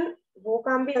 Then वो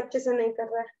काम भी अच्छे से नहीं कर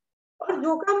रहा है, और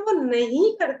जो काम वो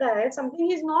नहीं करता है, something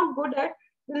he is not good at,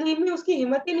 believe me, उसकी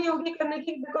हिम्मत ही नहीं होगी करने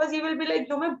की, because he will be like,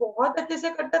 जो मैं बहुत अच्छे से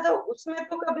करता था उसमें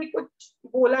तो कभी कुछ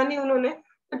बोला नहीं उन्होंने,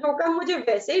 तो जो काम मुझे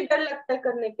वैसे ही डर लगता है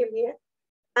करने के लिए,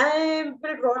 I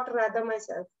will rot rather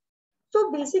myself. So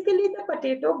basically the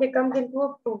potato becomes into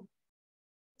a prune.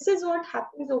 This is what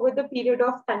happens over the period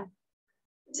of time.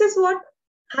 This is what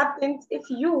happens if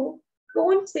you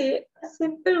don't say a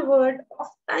simple word of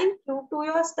thank you to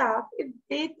your staff if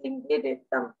they think they did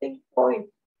something for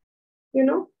you. You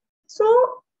know? So,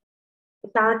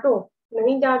 Jato,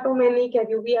 nahi Jato, main nahi keh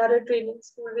rahi hu. We are a training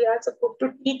school. We are supposed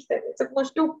to teach them. We're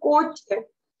supposed to coach them.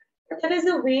 But there is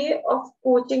a way of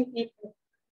coaching people.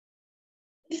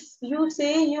 If you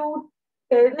say you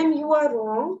tell them you are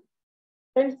wrong,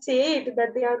 then say it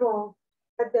that they are wrong.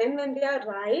 But then when they are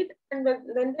right and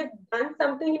when they've done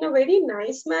something in a very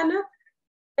nice manner,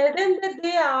 tell them that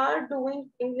they are doing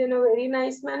things in a very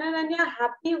nice manner and you're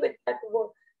happy with that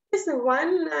work. This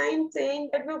one line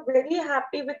saying that we're very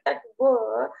happy with that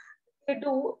work they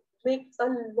do makes a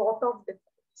lot of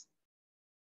difference.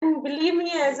 And believe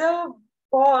me, as a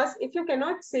boss, if you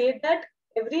cannot say that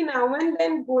every now and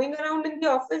then going around in the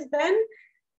office, then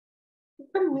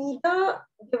the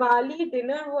Diwali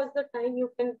dinner was the time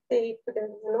you can say it to them,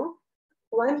 you know.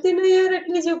 Once in a year at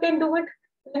least you can do it.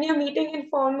 When you're meeting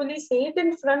informally, say it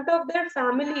in front of their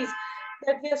families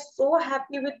that we are so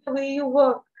happy with the way you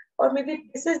work. Or maybe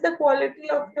this is the quality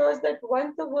of yours that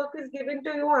once the work is given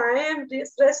to you, I am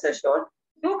just rest assured,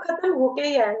 you khatam hoke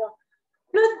hi aayega.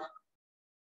 You know,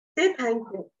 say thank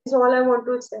you is all I want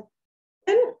to say.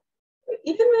 And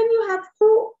even when you have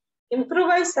to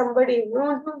improvise somebody, you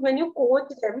know, when you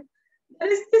coach them,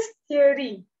 there is this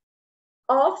theory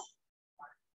of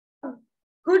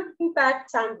good and bad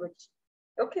sandwich.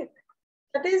 Okay,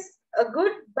 that is a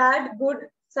good, bad, good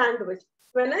sandwich.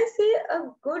 When I say a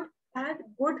good, bad,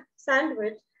 good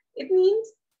sandwich, it means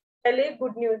पहले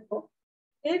good news हो,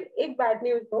 फिर एक bad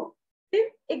news हो,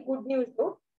 फिर एक good news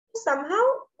हो. Somehow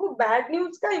वो bad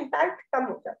news का impact कम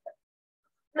हो जाता है.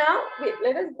 Now, wait,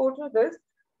 let us go through this.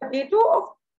 Potato of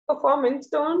performance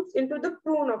turns into the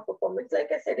prune of performance.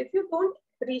 Like I said, if you don't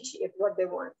appreciate what they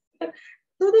want, okay,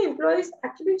 so the employees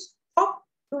actually stop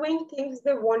doing things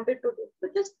they wanted to do. So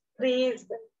just praise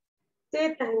them.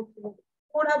 Say thank you.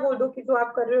 थोड़ा बोल दो कि जो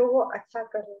आप कर रहे हो वो अच्छा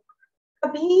कर रहे हो.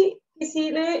 अभी किसी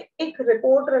ने एक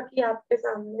रिपोर्ट रखी आपके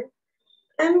सामने.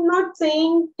 I'm not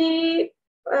saying कि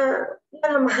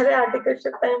यार हमारे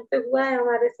आर्टिकलशिप टाइम पे हुआ है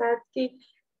हमारे साथ कि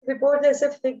रिपोर्ट ऐसे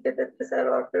फेंक देते थे सर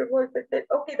और फिर बोलते थे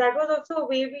okay that was also a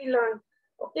way we learned.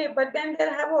 Okay, but then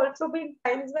there have also been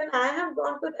times when I have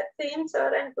gone to that same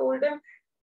sir and told him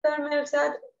sir मेरे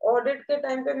साथ ऑडिट के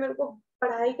टाइम पे मेरे को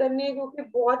पढ़ाई करनी है क्योंकि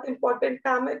बहुत इंपॉर्टेंट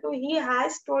काम है तो he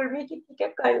has told me कि ठीक है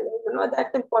कर लो, you know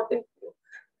that's important.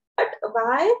 But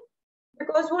why?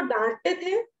 Because वो डांटते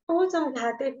थे तो वो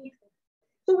समझाते भी थे.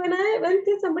 So when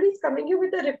somebody is coming here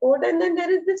with a report and then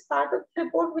there is this part of the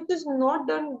report which is not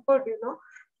done good, you know.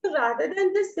 So rather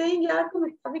than just saying, यार तुम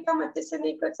इतना भी काम अच्छे से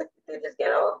नहीं कर सकते, just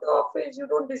get out of the office, you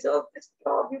don't deserve this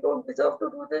job, you don't deserve to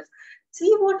do this.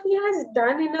 See what he has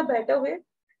done in a better way.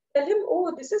 Tell him,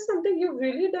 oh, this is something you've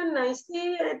really done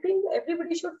nicely. I think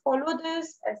everybody should follow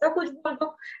this. ऐसा कुछ बोल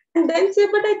दो. And then say,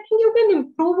 but I think you can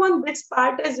improve on this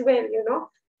part as well, you know.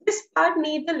 This part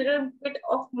needs a little bit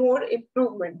of more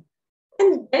improvement.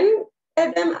 And then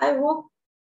tell them, I hope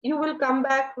you will come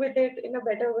back with it in a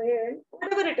better way and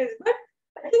whatever it is. But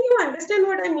I think you understand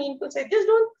what I mean to say. Just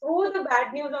don't throw the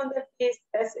bad news on their face.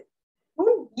 That's it.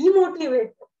 Don't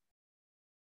demotivate them.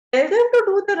 Tell them to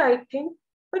do the right thing,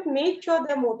 but make sure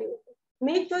they're motivated.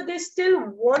 Make sure they still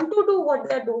want to do what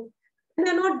they're doing and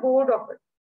they're not bored of it.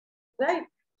 Right?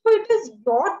 So it is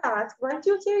your task. Once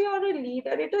you say you're a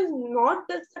leader, it is not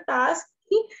just a task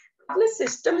कि आपने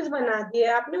systems बना दिए,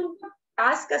 आपने उनको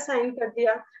task assign कर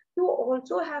दिया. You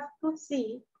also have to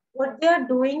see what they are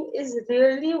doing is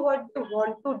really what they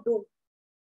want to do.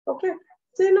 Okay.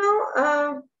 So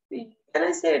now, when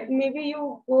I said maybe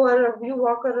you go or you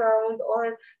walk around,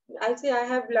 or I say I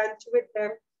have lunch with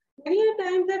them. Many a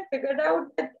times I figured out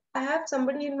that I have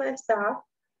somebody in my staff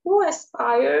who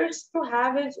aspires to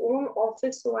have his own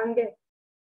office one day.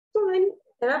 So when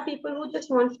there are people who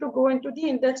just want to go into the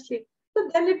industry, so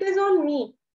then it is on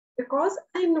me because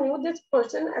I know this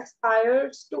person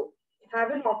aspires to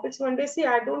have an office one day. See,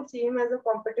 I don't see him as a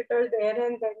competitor there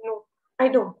and then. No, I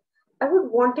don't. I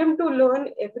would want him to learn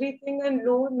everything and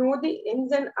know the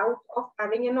ins and outs of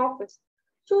having an office.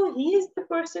 So he is the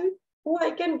person who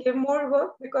I can give more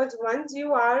work because once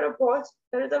you are a boss,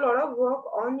 there is a lot of work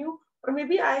on you. Or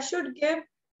maybe I should give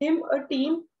him a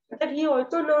team that he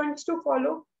also learns to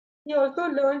follow. He also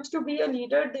learns to be a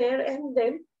leader there and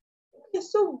then. Okay,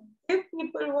 so give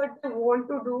people what they want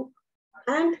to do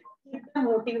and keep them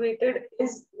motivated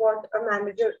is what a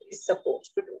manager is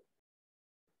supposed to do.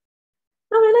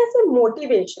 Now, when I say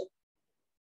motivation,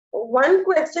 one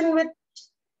question which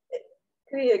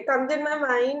comes in my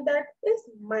mind that is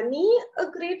money a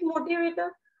great motivator?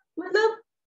 मतलब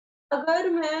अगर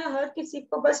मैं हर किसी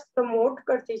को बस promote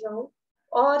करती जाऊं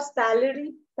और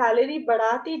salary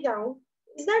बढ़ाती जाऊं,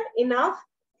 is that enough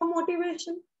for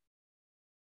motivation?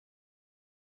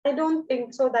 I don't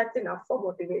think so. That's enough for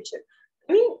motivation.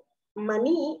 I mean,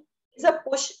 money is a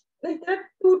push. Like there are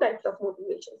two types of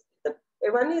motivations.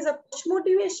 One is a push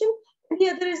motivation, and the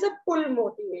other is a pull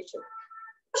motivation.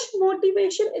 Push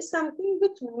motivation is something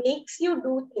which makes you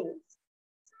do things.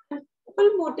 And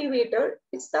pull motivator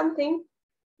is something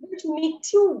which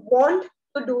makes you want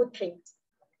to do things.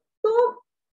 So,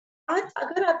 आज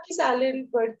अगर आपकी salary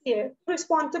बढ़ती है तो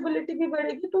responsibility भी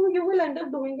बढ़ेगी तो you will end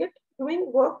up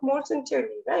doing work more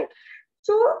sincerely, right?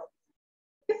 So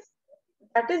if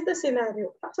that is the scenario,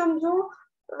 आप समझो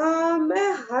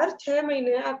मैं हर 6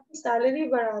 महीने आपकी सैलरी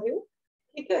बढ़ा रही हूँ,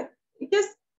 ठीक है? It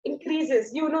just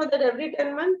increases. You know that every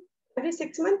 10 months, every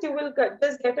 6 months you will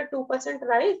just get a 2%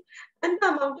 rise and the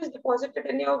amount is deposited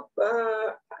in your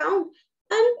account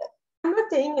and I'm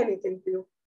not saying anything to you.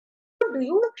 So do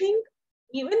you think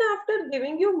even after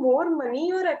giving you more money,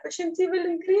 your efficiency will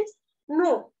increase?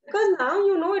 No, because now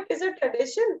you know it is a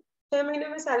tradition. 6 महीने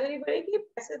में salary बढ़ेगी,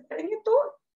 पैसे बढ़ेंगे तो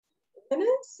when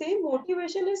I say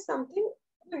motivation is something,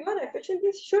 your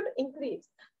efficiency should increase.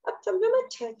 अब समझो मैं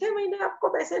 6 महीने आपको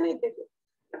पैसे नहीं देती,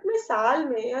 but मैं साल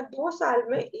में या 2 साल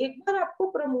में एक बार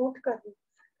आपको promote कर दूँ.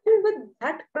 And with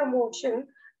that promotion,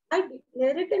 I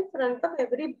declare it in front of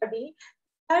everybody.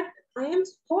 that I am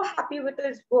so happy with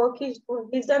his work he's doing.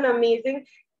 He's done amazing.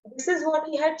 This is what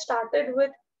he had started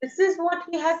with. This is what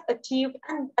he has achieved.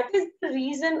 And that is the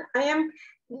reason I am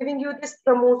giving you this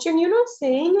promotion. You know,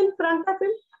 saying in front of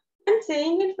him and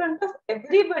saying in front of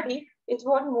everybody is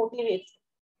what motivates.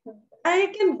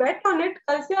 I can bet on it.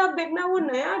 कल से आप देखना वो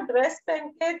नया dress पहन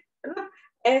के मतलब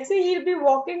ऐसे he'll be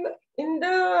walking in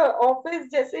the office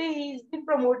जैसे he's been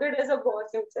promoted as a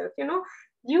boss himself. You know,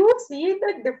 you see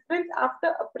the difference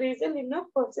after appraisal in a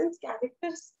person's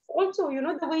characters also. You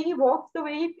know, the way he walks, the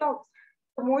way he talks.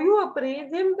 The more you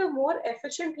appraise him, the more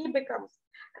efficient he becomes.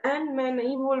 And मैं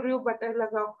नहीं बोल रही हूँ butter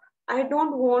लगाओ. I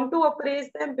don't want to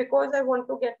appraise them because I want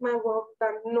to get my work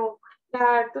done. No.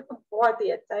 यार तो बहुत ही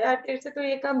अच्छा है यार तेरे से तो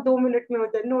ये काम 2 मिनट में हो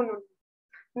जाए no no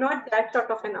not that sort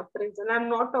of an appraisal. I'm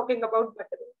not talking about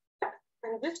bettering.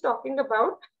 I'm just talking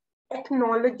about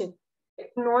acknowledging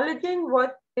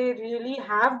what they really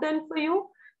have done for you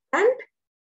and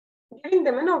giving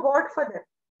them an award for that.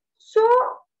 So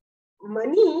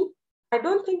money, I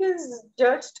don't think is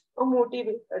just a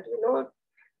motivator. You know,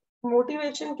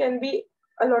 motivation can be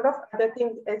a lot of other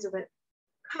things as well.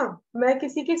 हाँ मैं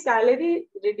किसी की salary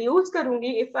reduce करूंगी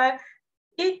if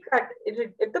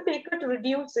the pay cut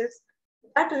reduces,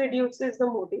 that reduces the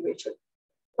motivation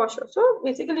for sure. So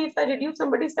basically if I reduce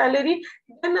somebody's salary,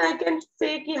 then I can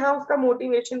say कि हाँ उसका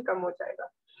motivation कम हो जाएगा.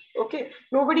 Okay,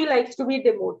 nobody likes to be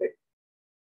demoted.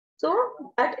 So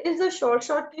that is a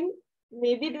short thing.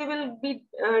 Maybe they will be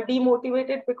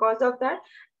demotivated because of that.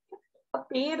 A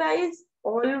pay rise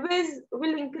always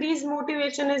will increase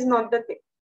motivation is not the thing.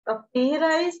 A pay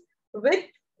rise with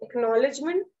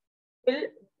acknowledgement will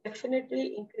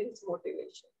definitely increase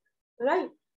motivation, right?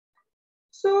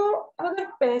 So अगर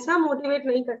पैसा motivate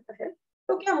नहीं करता है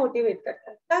तो क्या motivate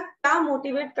करता है क्या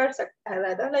मोटिवेट कर सकता है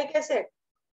rather like I said,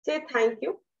 say thank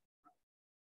you.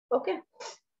 Okay,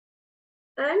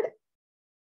 and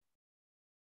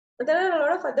there are a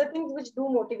lot of other things which do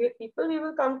motivate people. We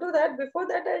will come to that. Before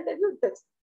that I'll tell you this.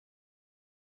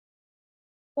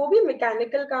 वो भी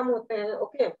mechanical काम होते हैं.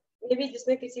 Okay, may be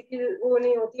जिसमें किसी की वो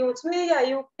नहीं होती है उसमें या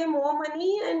यू पे more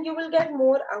money and you will get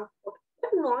more output.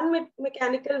 But non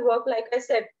mechanical work like I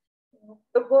said,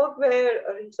 the work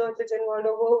where research is involved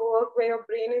or work where your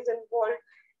brain is involved,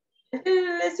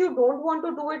 unless you don't want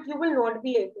to do it you will not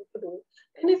be able to do it.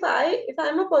 And if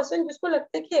I'm a person जिसको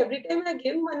लगता है कि every time I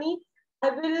give money I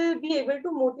will be able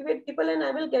to motivate people and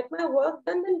I will get my work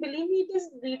done, then believe me it is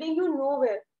leading you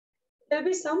nowhere. There'll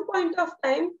be some point of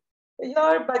time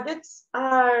your budgets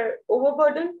are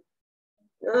overburdened.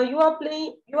 You are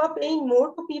paying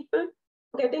more to people,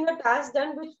 getting a task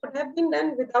done which could have been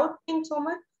done without paying so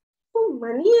much. So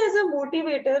money as a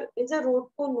motivator is a road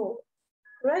to nowhere,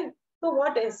 right? So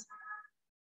what is?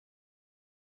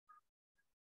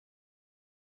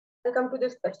 I'll come to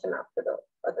this question after the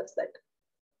other slide.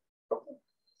 Okay.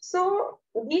 So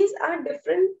these are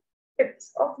different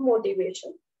tips of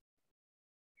motivation.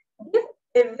 Give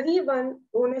everyone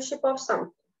ownership of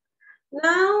something.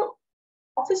 Now,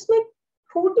 office में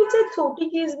छोटी से छोटी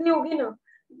चीज भी होगी ना,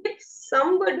 give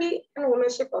somebody an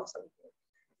ownership of something.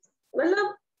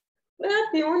 मतलब मेरा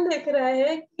प्यून देख रहा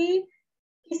है कि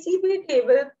किसी भी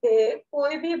टेबल पे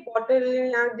कोई भी बॉटल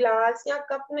या ग्लास या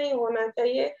कप नहीं होना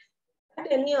चाहिए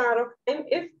at any hour of time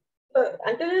if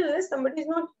until unless somebody is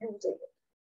not using it.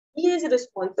 He is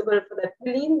responsible for that.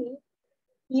 Believe me,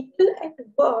 people at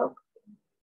work,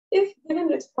 if given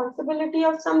responsibility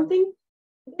of something,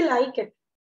 they like it.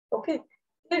 Okay,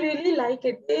 they really like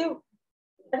it.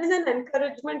 That is an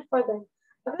encouragement for them.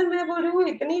 अगर मैं बोल रही हूँ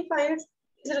इतनी files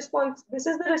this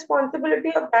is the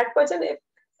responsibility of that person. If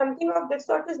something of this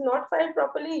sort is not filed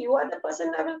properly, you are the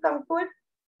person I will come to it.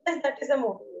 Yes, that is a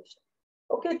motivation.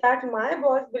 Okay, that my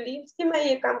boss believes कि मैं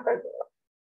ये काम कर दूँगा.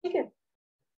 ठीक है?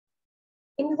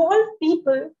 Involve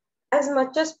people as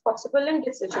much as possible in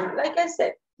decision. Like I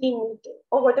said, team meeting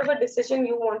or whatever decision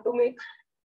you want to make,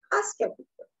 ask your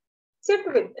people. Sit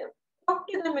with them. Talk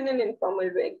to them in an informal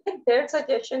way. Get their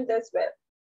suggestions as well.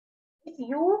 If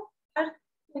you are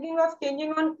thinking of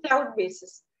changing on cloud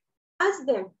basis, ask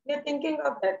them. We are thinking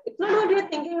of that. It's not what we are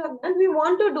thinking of that. We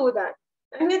want to do that.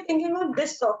 And we are thinking of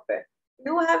this software.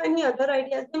 Do you have any other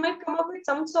ideas? They might come up with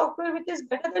some software which is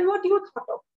better than what you thought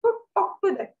of. So talk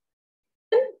to them.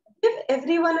 And give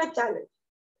everyone a challenge.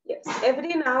 Yes,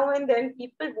 every now and then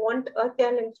people want a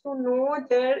challenge to know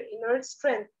their inner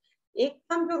strength. एक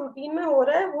काम जो routine में हो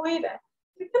रहा है वो ही रहा है.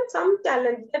 Give them some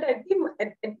challenge that at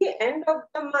the end of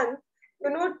the month, you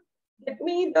know, get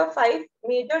me the 5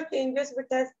 major changes which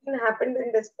has been happened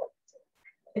in this policy.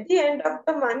 At the end of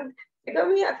the month,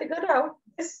 figure out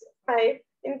this 5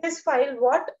 in this file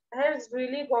what has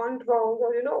really gone wrong,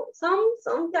 or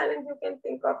some challenge you can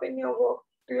think of in your work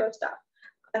to your staff.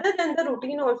 Other than the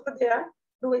routine, also they are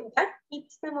doing that,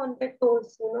 keeps them on their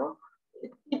toes.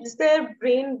 It keeps their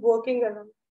brain working around.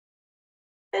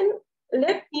 And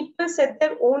let people set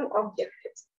their own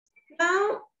objectives.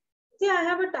 Now, see, I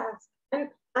have a task, and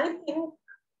I think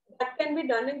that can be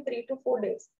done in 3 to 4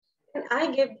 days. And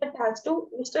I give the task to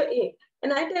Mr. A.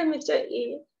 And I tell Mr.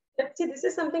 A that, see, this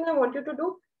is something I want you to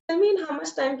do. Tell me in how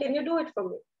much time can you do it for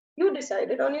me? You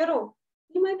decide it on your own.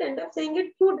 He might end up saying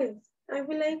it 2 days. I'll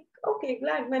be like, okay,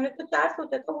 glad. मैंने तो 4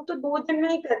 सोचा था, वो तो 2 दिन में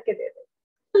ही करके दे दे.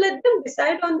 Let them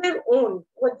decide on their own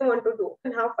what they want to do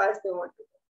and how fast they want to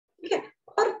do. Okay.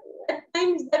 Or at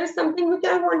times there is something which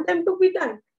I want them to be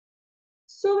done.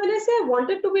 So when I say I want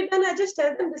it to be done, I just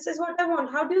tell them this is what I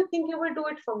want. How do you think you will do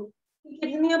it for me? He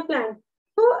gives me a plan.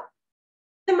 So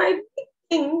there might be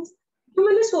things जो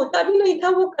मैंने सोचा भी नहीं था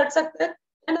वो कर सकता है,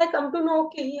 and I come to know,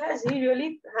 okay, he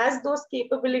really has those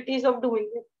capabilities of doing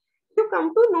it. You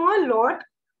come to know a lot,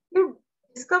 you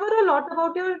discover a lot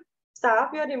about your staff,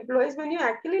 your employees, when you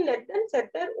actually let them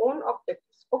set their own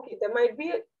objectives. Okay, there might be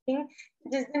a thing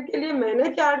जिस दिन के लिए मैंने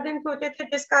 4 दिन सोचे थे,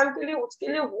 जिस काम के लिए उसके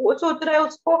लिए वो सोच रहा है,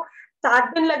 उसको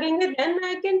 7 दिन लगेंगे, then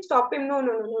I can stop him. No,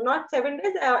 not 7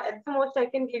 days. At the most I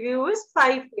can give you is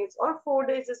 5 days or 4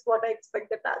 days is what I expect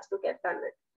the task to get done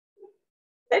with.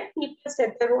 Let people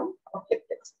set their own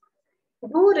objectives.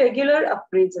 Do regular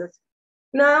appraisals.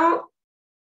 Now,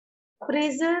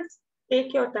 appraisals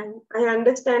take your time. I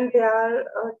understand they are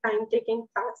time-taking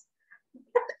tasks,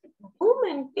 but do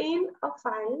maintain a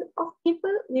file of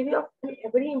people, maybe of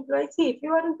every employee. See, if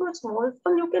you are into a small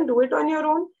firm, you can do it on your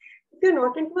own. If you're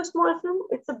not into a small firm,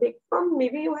 it's a big firm.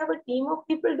 Maybe you have a team of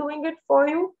people doing it for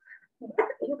you, but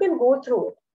you can go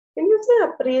through it. When you say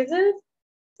appraisals,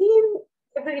 see,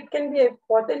 it can be a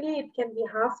quarterly, it can be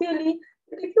half yearly.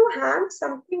 But if you have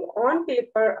something on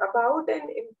paper about an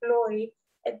employee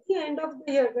at the end of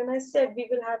the year, when I said we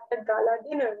will have a gala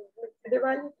dinner with the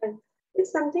Diwali time,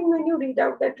 it's something when you read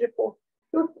out that report,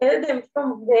 you tell them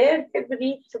from where they've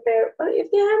reached there, or if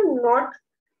they have not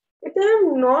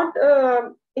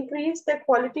increased their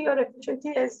quality or efficiency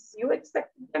as you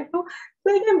expected them to,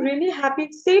 like, I'm really happy.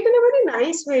 Say it in a very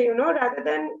nice way, rather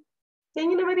than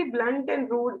saying in a very blunt and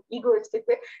rude, egoistic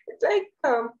way. It's like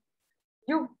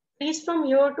you reached from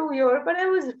year to year, but I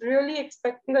was really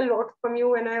expecting a lot from you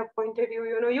when I appointed you.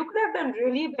 You could have done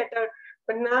really better.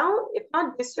 But now, if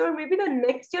not this year, maybe the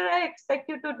next year, I expect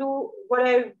you to do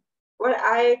what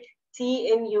I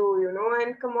see in you,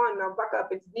 and come on now, buck up.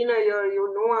 It's been a year,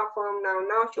 our firm now.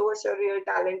 Now show us your real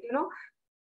talent,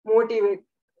 motivate,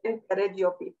 encourage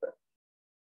your people.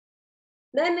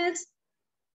 Then it's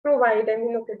provide,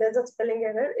 okay, there's a spelling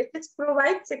error. It is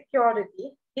provide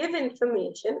security, give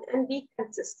information, and be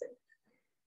consistent.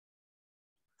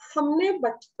 हमने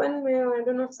बचपन में, I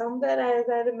don't know, somewhere as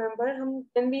I remember,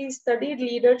 when we studied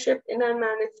leadership in our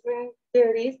management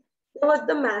theories, there was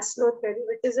the Maslow theory,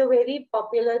 which is a very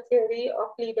popular theory of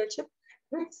leadership,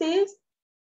 which says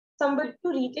to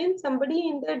retain somebody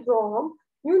in their job,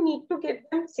 you need to give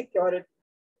them security.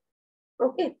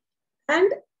 Okay,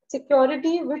 and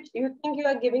security which you think you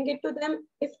are giving it to them,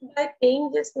 if by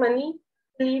paying just money,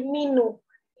 believe me, no.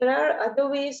 There are other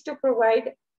ways to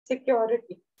provide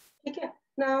security. Okay.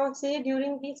 Now, say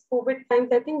during these COVID times,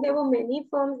 I think there were many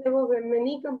firms, there were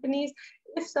many companies.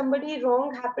 If somebody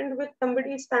wrong happened with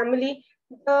somebody's family,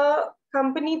 the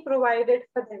company provided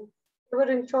for them. There were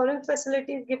insurance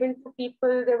facilities given to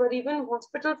people. There were even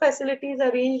hospital facilities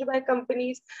arranged by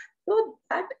companies. So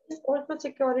that is also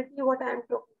security, what I am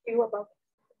talking to you about.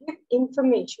 Give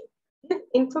information. Give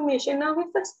information. Now, if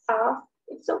a staff,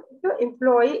 if your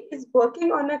employee is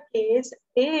working on a case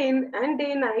day in and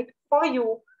day night for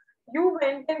you, you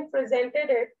went and presented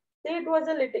it, say it was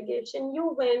a litigation,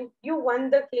 you went, you won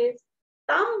the case,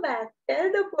 come back,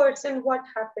 tell the person what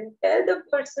happened, tell the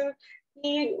person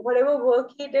whatever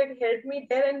work he did helped me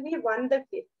there and we won the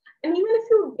case. And even if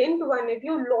you didn't win it,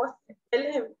 you lost it, tell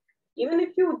him,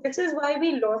 this is why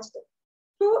we lost it.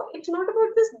 So it's not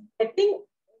about just getting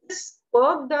this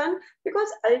work done, because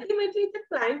ultimately the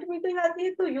client meeting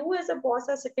is, so you as a boss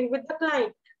are sitting with the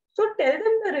client. So tell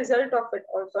them the result of it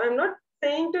also. I'm not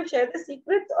saying to share the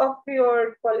secrets of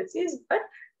your policies, but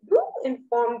do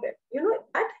inform them.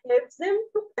 That helps them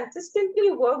to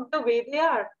consistently work the way they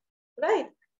are, right?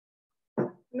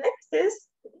 Next is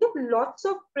give lots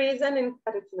of praise and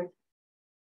encouragement.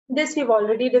 This we've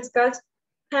already discussed.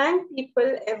 Thank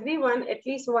people, everyone, at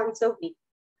least once a week.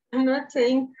 I'm not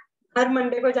saying her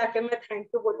Monday को जाके मैं thank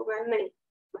you बोलूँगा, नहीं.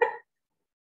 But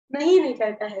नहीं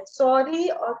निकलता है. Sorry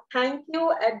और thank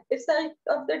you at this side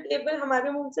of the table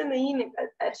हमारे मुंह से नहीं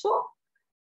निकलता है. So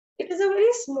it is a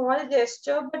very small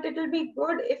gesture, but it will be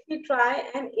good if we try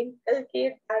and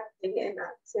inculcate that thing in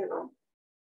us, you know.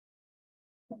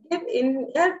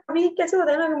 यार अभी कैसे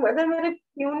होता है ना, अगर मेरे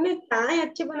प्यून ने चाय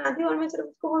अच्छी बना दी और मैं सिर्फ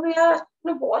उसको बोलूँ यार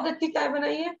तुमने बहुत अच्छी चाय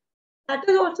बनाई है, that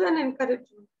is also an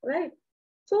encouragement, right?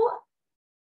 So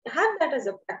have that as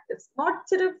a practice, not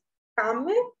सिर्फ काम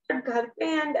में, but घर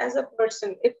पे and as a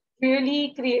person. It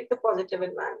really creates a positive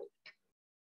environment.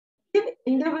 Give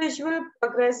individual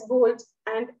progress goals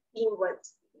and team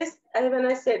ones. This, when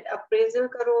I said appraisal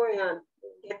karo, yeah,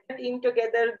 get the team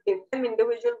together, give them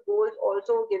individual goals,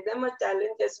 also give them a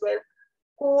challenge as well.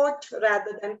 Coach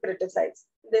rather than criticize.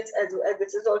 This as well.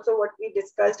 This is also what we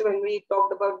discussed when we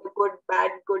talked about the good,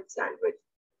 bad, good sandwich.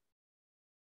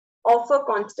 Offer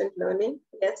constant learning.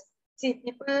 Yes. See,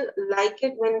 people like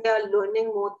it when they are learning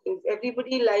more things.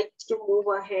 Everybody likes to move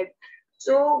ahead.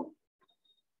 So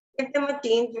give them a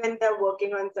change when they're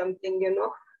working on something, you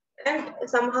know. And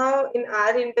somehow in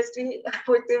our industry,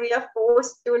 we are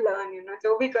forced to learn, you know.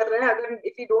 So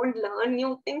if we don't learn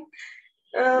new things,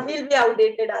 we'll be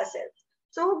outdated ourselves.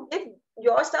 So give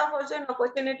your staff also an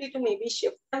opportunity to maybe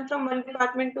shift them from one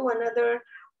department to another,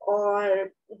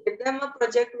 or give them a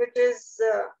project which is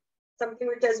something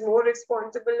which has more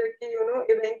responsibility, you know,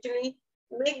 eventually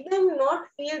make them not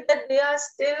feel that they are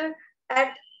still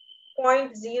at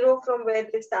point zero from where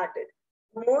they started.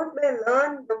 The more they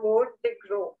learn, the more they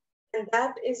grow. And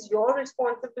that is your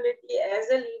responsibility as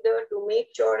a leader to make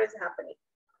sure is happening.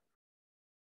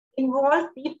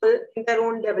 Involve people in their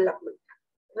own development,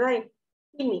 right?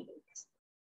 Team meetings.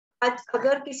 आज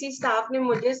अगर किसी staff ने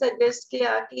मुझे suggest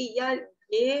किया कि यार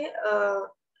ये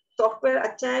software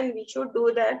अच्छा है and we should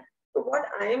do that, so what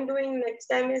I am doing next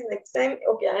time is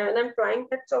okay, when I'm trying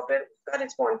that software, उसका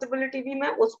responsibility भी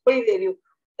मैं उसको ही दे रही हूँ.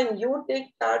 And you take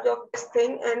charge of this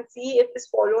thing and see if it's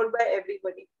followed by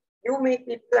everybody. You make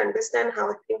people understand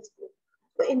how things go.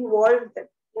 So involve them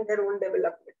in their own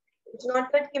development. It's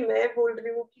not that कि मैं बोल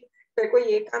रही हूँ कि तेरे को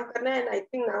ये काम करना है, and I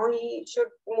think now he should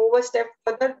move a step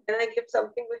further. Then I give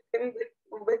something with him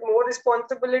with more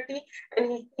responsibility,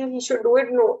 and he think he should do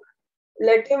it. No,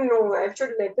 let him know. I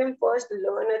should let him first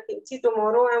learn a thing. See,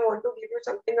 tomorrow I want to give you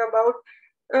something about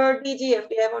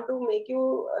DGFT. I want to make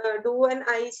you do an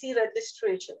IC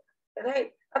registration,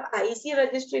 right? अब IC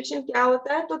registration क्या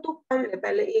होता है, तो तू पढ़ ले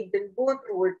पहले एक दिन, go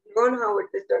through it, learn how it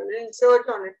is done, research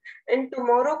on it, and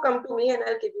tomorrow come to me and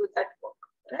I'll give you that work,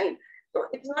 right? So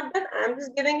it's not that I'm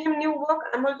just giving him new work,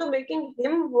 I'm also making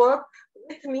him work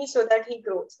with me so that he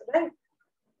grows, right?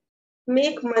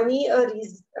 Make money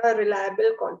a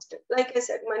reliable constant. Like I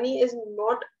said, money is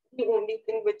not the only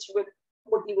thing which will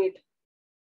motivate.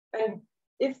 And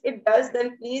if it does,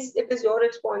 then please, it is your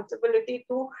responsibility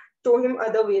to show him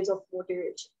other ways of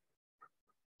motivation.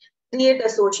 Create a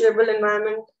sociable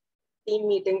environment, team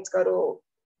meetings karo,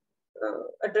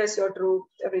 address your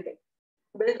troops, everything.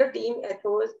 Build a team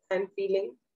ethos and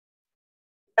feeling.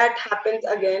 That happens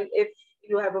again if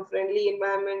you have a friendly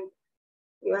environment,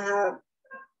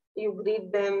 you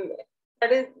greet them.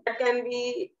 That can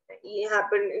be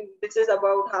happen. This is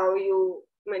about how you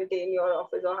maintain your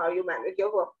office or how you manage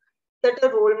your work. Set a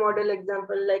role model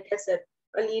example. Like I said,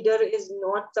 a leader is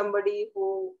not somebody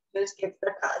who just gives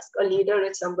the task. A leader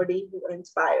is somebody who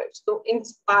inspires. So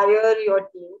inspire your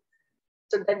team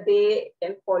so that they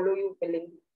can follow you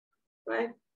willingly, right?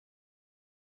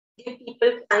 Give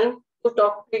people time to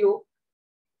talk to you.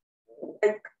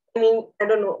 Like, I mean, I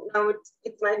don't know, now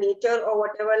it's my nature or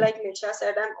whatever, like Nisha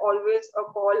said, I'm always a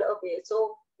call away.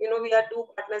 So, you know, we are two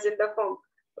partners in the firm.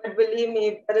 But believe me,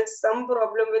 if there is some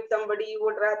problem with somebody, you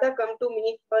would rather come to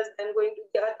me first than going to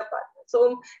the other partner. So,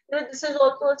 you know, this is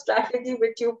also a strategy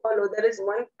which you follow. There is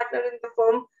one partner in the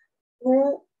firm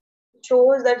who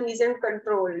shows that he's in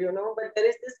control, you know, but there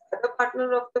is this other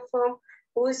partner of the firm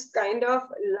who is kind of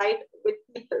light with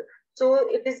people. So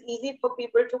it is easy for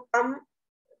people to come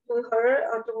to her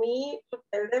or to me to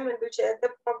tell them and to share the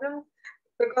problem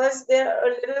because they're a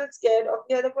little scared of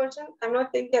the other person. I'm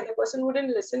not saying the other person wouldn't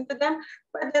listen to them,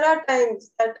 but there are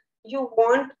times that you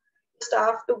want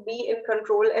staff to be in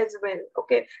control as well.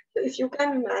 Okay, so if you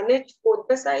can manage both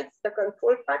the sides, the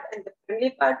control part and the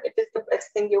friendly part, it is the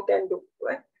best thing you can do,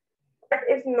 right? But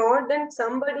if not, then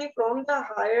somebody from the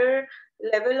higher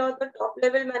level or the top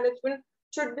level management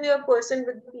should be a person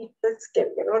with the people skill,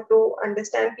 you know, to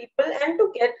understand people and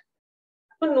to get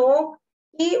to know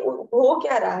कि हो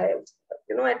क्या रहा है.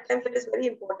 You know, at times it is very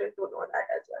important to know that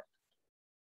as well.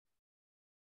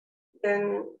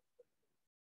 Then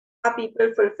are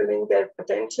people fulfilling their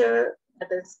potential?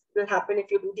 That is will happen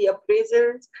if you do the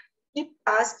appraisals. keep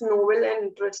tasks novel and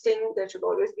interesting. There should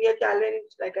always be a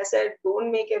challenge. Like I said,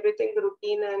 don't make everything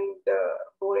routine and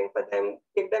boring for them.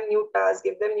 Give them new tasks,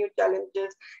 give them new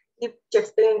challenges, keep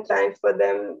shifting clients for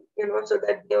them, so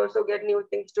that they also get new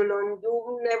things to learn.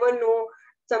 You never know,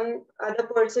 some other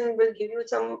person will give you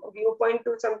some viewpoint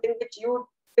to something which you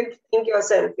didn't think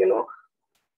yourself.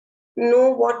 Know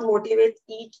what motivates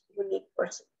each unique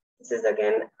person. This is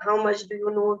again, how much do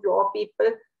you know your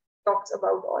people, talks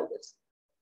about all this.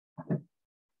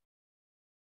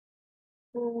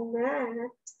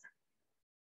 Next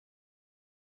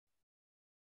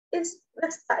is the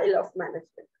style of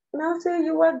management. Now say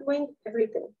you are doing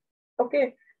everything.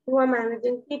 Okay, you are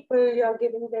managing people, you are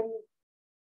giving them,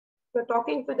 you're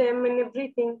talking to them and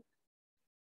everything.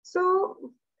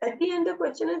 So at the end, the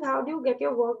question is, how do you get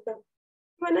your work done?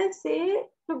 When I say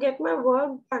to get my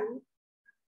work done,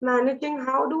 managing,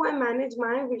 how do I manage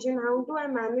my vision? How do I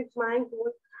manage my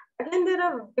goals? Again, there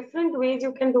are different ways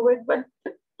you can do it, but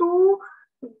the two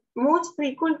most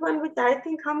frequent one which I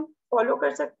think हम follow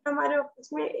कर सकते हैं हमारे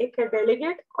office में, एक है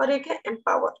delegate और एक है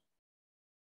empower.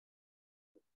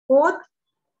 Both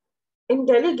in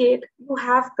delegate you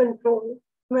have control.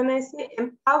 When I say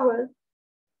empower,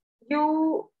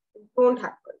 you don't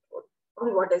have control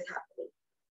on what is happening.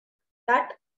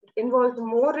 That involves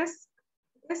more risk.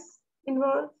 This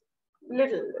involves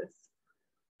little risk.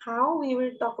 How, we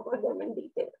will talk about them in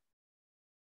detail.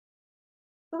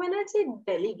 So when I say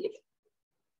delegate,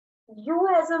 you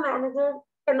as a manager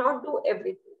cannot do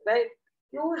everything, right?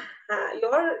 Your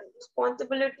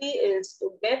responsibility is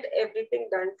to get everything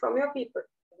done from your people.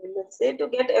 Let's say to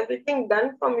get everything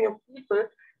done from your people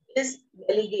is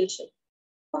delegation.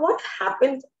 So what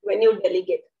happens when you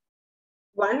delegate?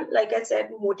 One, like I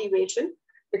said, motivation.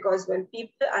 Because when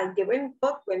people are given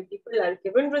work, when people are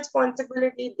given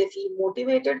responsibility, they feel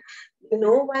motivated, they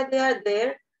know why they are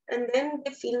there, and then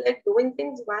they feel like doing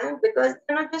things. Why? Because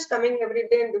they're not just coming every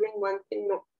day and doing one thing.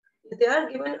 No, they are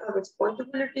given a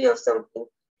responsibility of something,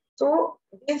 so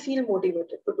they feel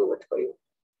motivated to do it for you.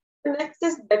 The next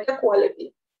is better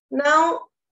quality. Now,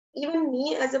 even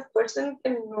me as a person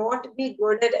cannot be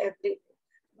good at everything,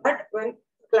 but when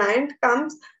client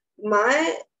comes,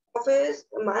 my office,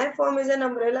 my firm is an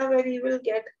umbrella where he will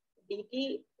get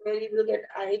DT, where he will get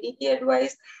IDT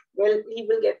advice, where he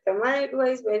will get MI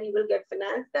advice, where he will get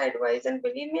finance advice. And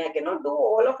believe me, I cannot do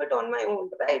all of it on my own,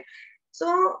 right?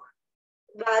 So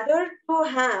rather to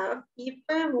have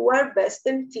people who are best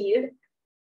in field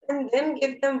and then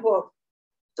give them work.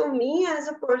 So me as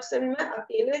a person, मैं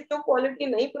अकेले जो quality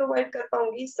नहीं provide कर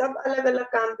पाऊंगी, सब अलग अलग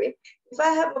काम पे. If I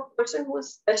have a person who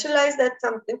is specialized at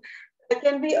something, I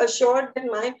can be assured that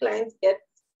my clients get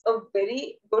a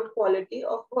very good quality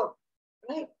of work,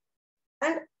 right?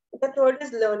 And the third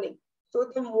is learning. So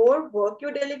the more work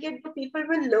you delegate, the people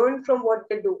will learn from what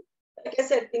they do. Like I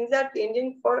said, things are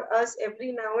changing for us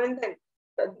every now and then.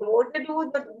 The more they do,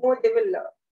 the more they will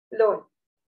learn.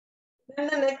 Then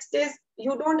the next is,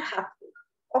 you don't have to.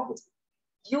 Obviously,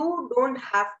 you don't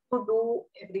have to do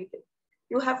everything.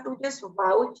 You have to just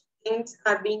vouch things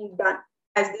are being done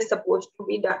as they're supposed to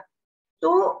be done.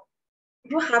 So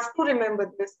you have to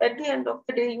remember this. At the end of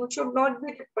the day, you should not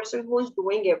be the person who is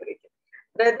doing everything.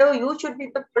 Rather, you should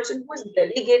be the person who is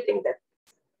delegating that.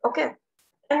 Okay.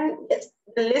 And yes,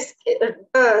 the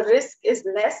risk is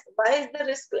less. Why is the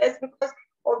risk less? Because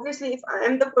obviously, if I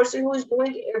am the person who is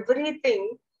doing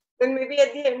everything, then maybe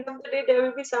at the end of the day, there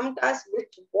will be some task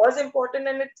which was important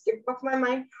and it skipped off my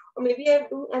mind. Or maybe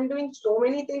I'm doing so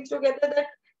many things together that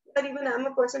even I'm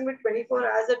a person with 24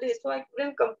 hours a day, so I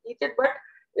couldn't complete it, but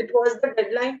it was the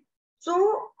deadline.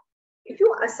 So if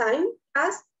you assign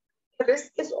tasks, the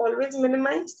risk is always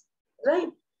minimized, right?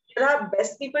 There are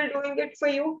best people doing it for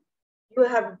you. You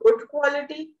have good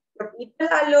quality. The people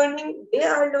are learning, they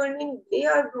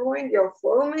are growing, your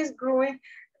firm is growing,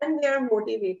 and they are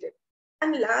motivated.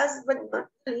 And last but not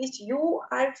least, you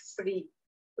are free.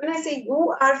 When I say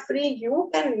you are free, you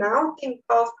can now think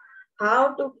of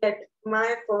how to get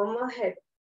my firm ahead.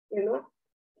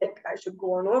 Like I should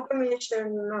go on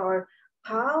automation, or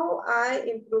how I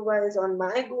improvise on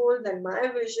my goals and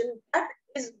my vision. That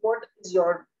is what is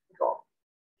your job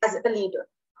as a leader,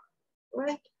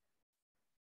 right?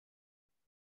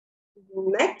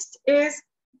 Next is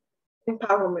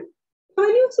empowerment. So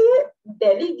when you say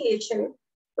delegation,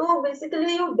 so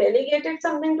basically you delegated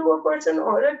something to a person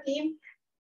or a team.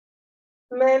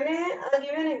 I'll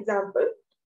give you an example.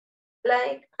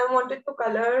 Like I wanted to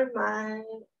color my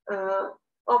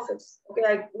office. Okay,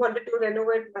 I wanted to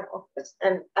renovate my office,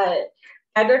 and I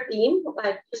had a team.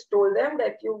 I just told them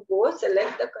that you go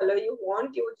select the color you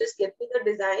want. You just get me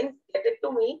the design, get it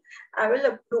to me. I will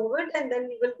approve it, and then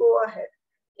we will go ahead.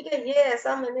 ठीक है, ये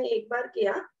ऐसा मैंने एक बार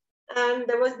किया, and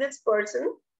there was this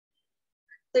person,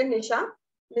 say Nisha.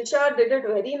 Nisha did it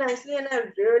very nicely, and I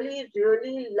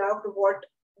really loved what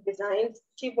designs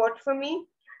she bought for me.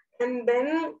 And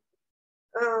then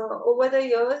over the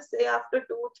years, say after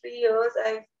 2-3 years,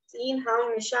 I've seen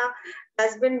how Nisha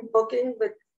has been working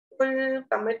with full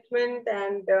commitment,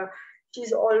 and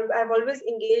I've always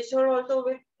engaged her also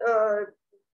with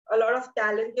a lot of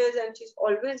challenges, and she's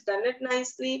always done it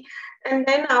nicely. And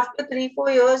then after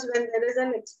 3-4 years, when there is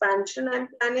an expansion I'm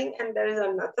planning and there is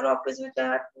another office which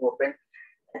I have to open,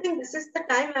 I think this is the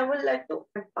time I would like to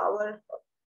empower her.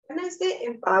 When I say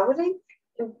empowering,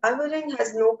 empowering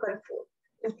has no control.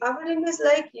 Empowering is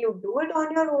like you do it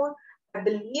on your own. I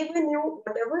believe in you.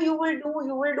 Whatever you will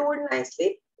do it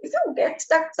nicely. If you get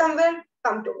stuck somewhere,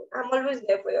 come to me. I'm always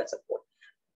there for your support.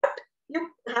 But you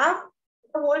have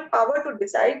the whole power to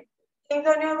decide things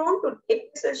on your own, to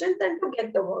take decisions, and to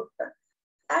get the work done.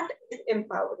 That is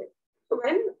empowering. So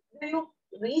when do you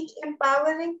reach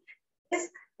empowering? Is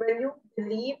when you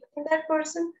believe in that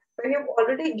person, when you've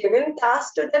already given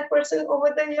tasks to that person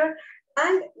over the year,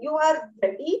 and you are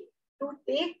ready to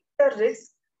take the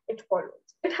risk it follows.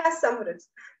 It has some risk.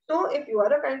 So if you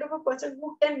are a kind of a person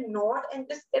who cannot and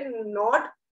just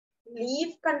cannot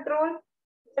leave control,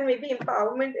 then maybe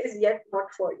empowerment is yet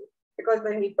not for you. Because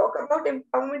when we talk about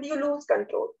empowerment, you lose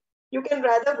control. You can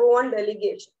rather go on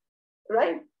delegation,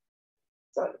 right?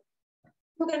 Sorry.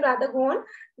 You can rather go on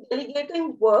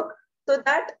delegating work so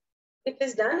that it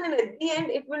is done, and at the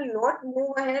end it will not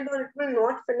move ahead or it will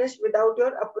not finish without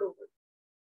your approval.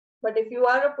 But if you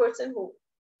are a person who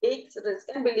takes risk,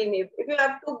 and believe me, if you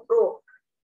have to grow,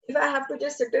 if I have to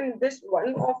just sit in this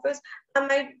one office, I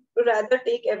might rather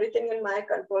take everything in my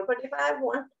control. But if I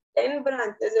want 10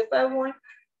 branches, if I want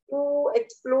to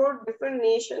explore different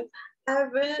nations, I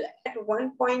will at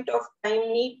one point of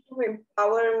time need to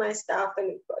empower my staff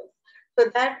and employees. So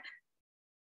that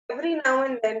every now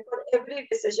and then, for every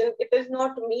decision, it is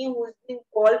not me who's being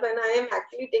called when I am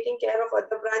actually taking care of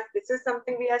other branch. This is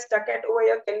something we are stuck at over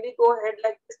here. Can we go ahead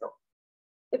like this? No.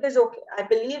 It is okay. I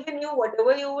believe in you.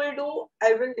 Whatever you will do,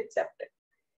 I will accept it.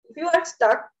 If you are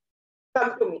stuck,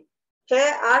 come to me.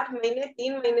 6-8 महीने 3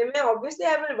 महीने में obviously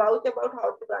I will vouch about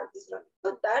how the branch is run.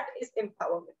 So that is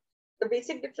empowerment. The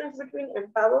basic difference between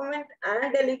empowerment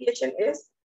and delegation is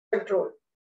control.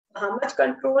 How much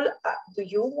control do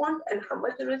you want, and how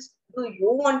much risk do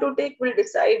you want to take will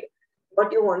decide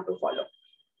what you want to follow.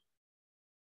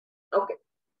 Okay,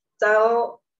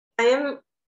 so I am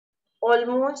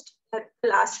almost at the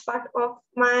last part of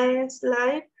my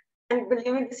slide, and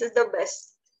believe me, this is the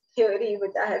best theory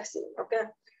which I have seen. Okay,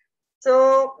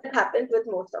 so it happens with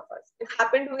most of us. It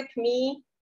happened with me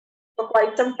for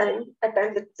quite some time. At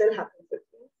times it still happens with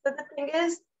me. So the thing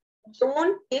is,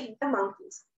 don't take the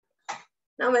monkeys.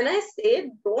 Now when I say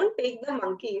don't take the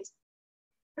monkeys,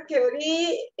 the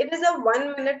theory, it is a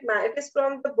 1 minute man. It is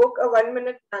from the book A 1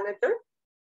 Minute Manager.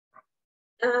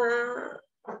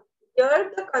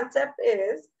 Here the concept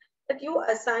is that you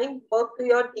assign work to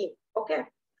your team. Okay,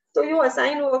 so you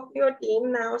assign work to your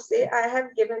team. Now say I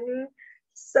have given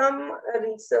some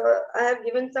research, I have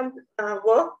given some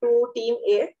work to team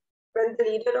A. When the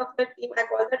leader of the team, I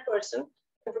call that person.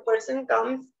 If the person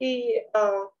comes,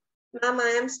 ma'am, I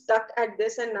am stuck at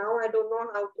this and now I don't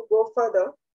know how to go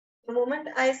further. The moment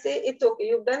I say it's okay,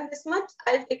 you've done this much,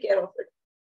 I'll take care of it.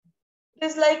 It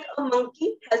is like a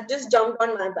monkey has just jumped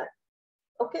on my back.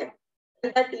 Okay,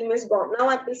 and that team is gone. Now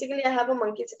I have a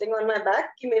monkey sitting on my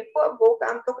back कि मेरे को वो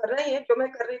काम तो कर रहा है जो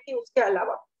मैं कर रही थी उसके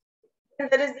अलावा. And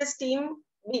there is this team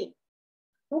B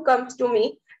who comes to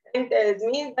me and tells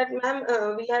me that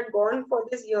ma'am, we had gone for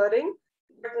this hearing,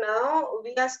 but now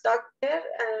we are stuck there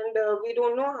and we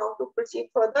don't know how to proceed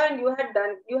further. And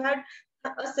you had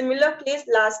a similar case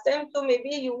last time, so maybe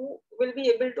you will be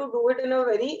able to do it in a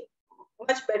very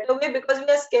much better way because we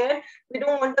are scared. We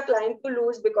don't want the client to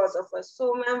lose because of us.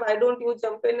 So ma'am, why don't you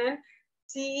jump in and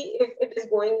see if it is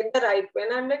going in the right way?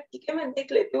 And I'm like, okay, man,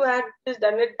 I had just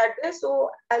done it that way,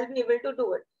 so I'll be able to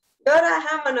do it. Here I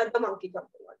have another monkey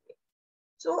jumping on me.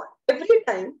 So every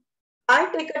time I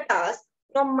take a task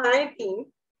from my team,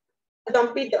 a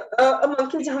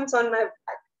monkey jumps on my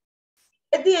back.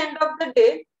 At the end of the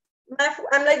day,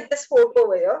 I'm like this photo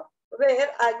over here, where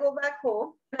I go back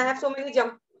home and I have so many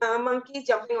monkeys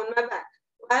jumping on my back.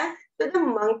 Why? So the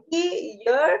monkey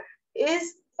here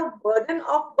is the burden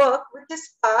of work which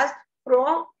is passed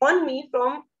on me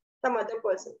from some other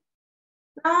person.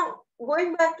 Now,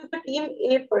 going back to the team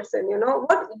A person,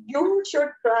 what you should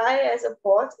try as a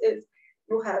boss is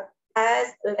you have as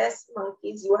less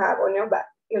monkeys you have on your back,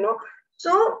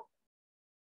 So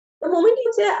The moment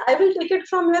you say, I will take it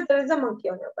from here, there is a monkey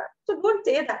on your back. So don't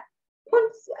say that.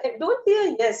 Don't say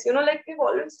a yes. Like we've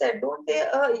always said, don't say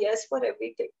a yes for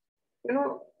everything.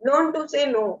 Learn to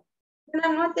say no. And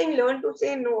I'm not saying learn to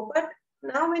say no, but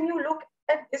now when you look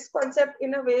at this concept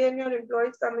in a way and your employee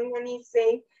is coming and he's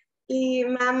saying, कि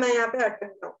ma'am मैं यहाँ पे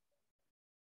अटक जाऊँ,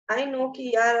 I know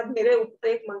कि यार अब मेरे ऊपर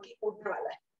एक monkey कूदने वाला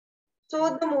है.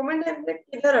 So the moment I'm like,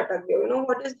 किधर अटक गया,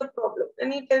 what is the problem?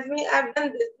 And he tells me, I've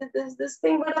done this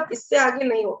thing, but अब इससे आगे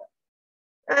नहीं होगा.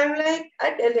 I'm like,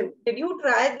 I tell him, did you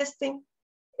try this thing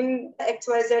in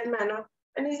XYZ manner?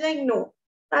 And he's like, no.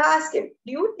 I ask him,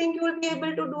 do you think you will be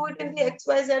able to do it in the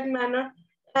XYZ manner?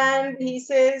 And he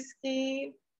says,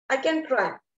 I can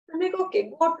try. I'm like, okay,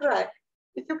 go try.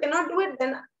 If you cannot do it,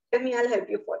 then tell me, I'll help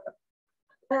you further.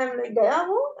 And I'm like, Gaya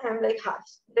ho? I'm like, hush,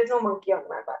 there's no monkey on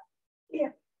my back.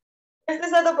 Yeah. There's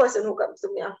this other person who comes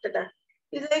to me after that.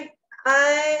 He's like,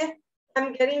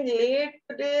 I'm getting late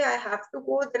today. I have to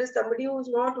go. There is somebody who's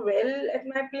not well at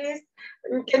my place.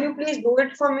 Can you please do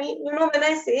it for me? When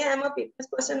I say I'm a people's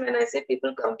person, when I say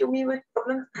people come to me with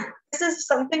problems, this is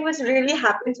something which really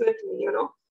happens with me,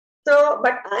 So,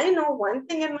 but I know one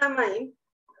thing in my mind,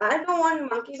 I don't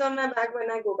want monkeys on my back when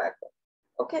I go back home.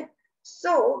 Okay.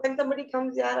 So when somebody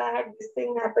comes here, I had this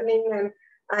thing happening and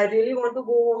I really want to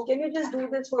go home. Can you just do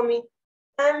this for me?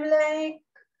 I'm like,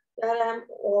 I'm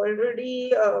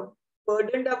already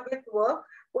burdened up with work.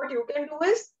 What you can do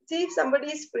is see if somebody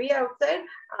is free outside,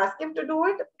 ask him to do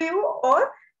it for you,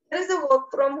 or there is a work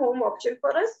from home option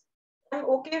for us. I'm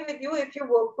okay with you if you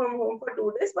work from home for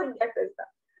 2 days, but that is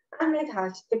that. I'm like,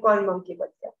 Hash, they call monkey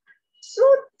bachcha. So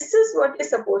this is what you're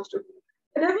supposed to do.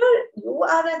 Whenever you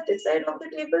are at this side of the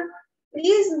table,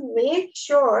 please make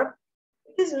sure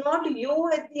it is not you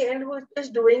at the end who is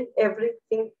just doing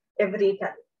everything every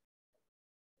time.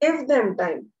 Give them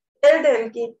time. Tell them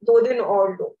कि 2 दिन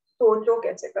और दो. सोचो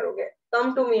कैसे करोगे.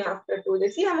 Come to me after 2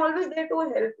 days. See, I'm always there to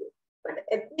help you. But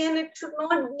at the end, it should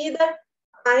not be that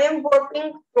I am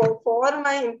working for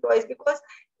my employees, because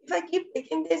if I keep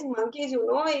taking these monkeys,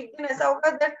 एक दिन ऐसा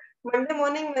होगा that Monday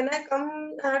morning when I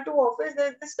come to office,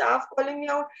 there's the staff calling me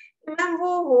out. Ma'am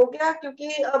वो हो गया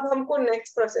क्योंकि अब हमको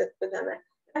next process पे जाना है.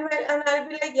 And I'll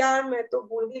be like, यार मैं तो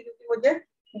भूल गई क्योंकि मुझे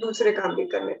दूसरे काम भी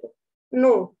करने थे.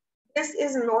 No. This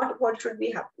is not what should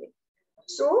be happening.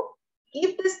 So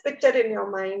keep this picture in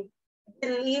your mind.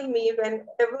 Believe me,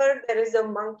 whenever there is a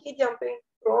monkey jumping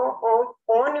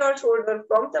on your shoulder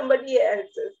from somebody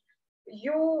else's,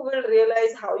 you will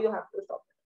realize how you have to stop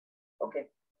it. Okay.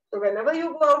 So whenever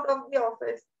you go out of the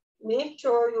office, make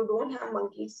sure you don't have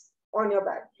monkeys on your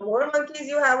back. The more monkeys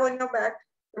you have on your back,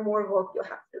 the more work you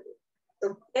have to do.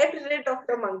 So get rid of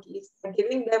the monkeys by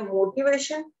giving them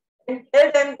motivation and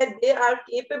tell them that they are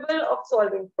capable of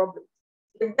solving problems.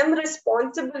 Give them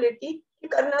responsibility.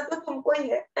 Karna to tumko hi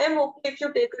hai. I am okay if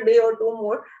you take a day or 2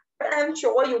 more, but I am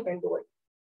sure you can do it.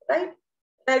 Right?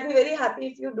 I'll be very happy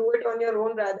if you do it on your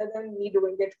own rather than me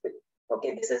doing it for you.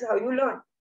 Okay, this is how you learn.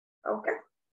 Okay.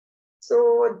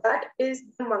 So that is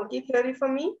the monkey theory for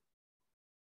me.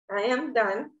 I am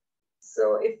done.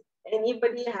 So if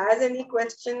anybody has any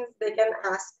questions, they can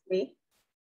ask me.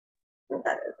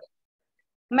 That is it.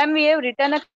 Ma'am, we have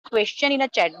written a question in a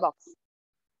chat box.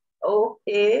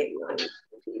 Okay, you want to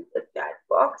read the chat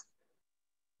box.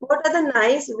 What are the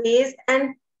nice ways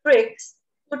and tricks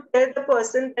to tell the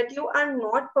person that you are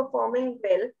not performing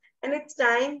well and it's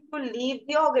time to leave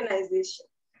the organization?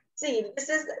 See, this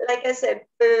is, like I said,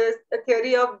 the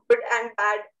theory of good and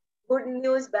bad. Good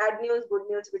news, bad news, good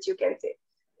news, which you can say.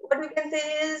 What we can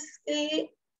say is,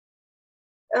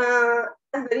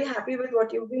 I'm very happy with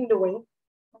what you've been doing,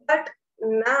 but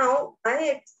now I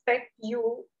expect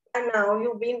you, and now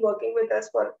you've been working with us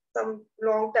for some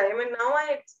long time, and now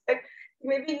I expect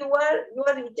maybe you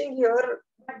are reaching here,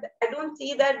 but I don't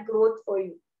see that growth for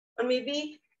you, or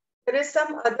maybe there is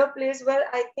some other place where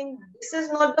I think this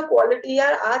is not the quality.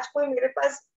 यार आज कोई मेरे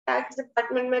पास tax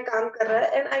department में काम कर रहा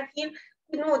है, and I feel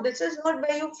this is not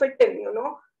where you fit in.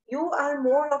 You are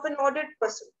more of an audit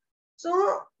person.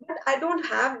 So, but I don't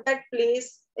have that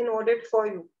place in audit for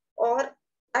you, or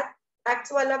that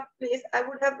tax wala place. I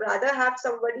would have rather have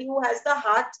somebody who has the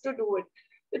heart to do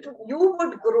it. You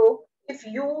would grow if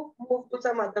you move to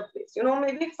some other place.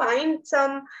 Maybe find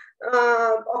some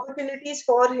opportunities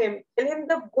for him. Tell him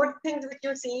the good things which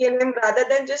you see in him rather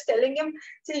than just telling him,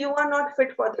 see, you are not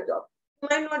fit for the job. He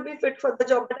might not be fit for the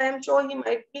job, but I am sure he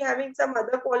might be having some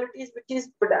other qualities which he's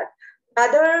good at.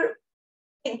 Rather,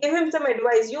 give him some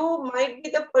advice. You might be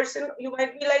the person, you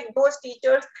might be like those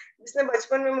teachers जिसने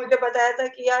बचपन में मुझे बताया था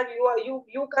कि यार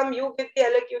you come, you give the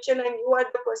elocution and you are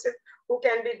the person who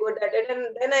can be good at it.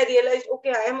 And then I realized,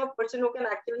 okay, I am a person who can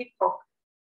actually talk.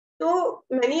 So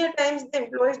many a times the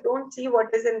employees don't see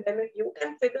what is in them. If you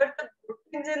can figure the good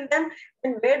things in them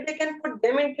and where they can put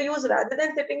them into use rather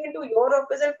than sitting into your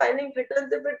office and filing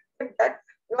returns, if that's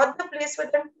not the place for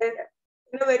them, then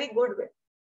in a very good way.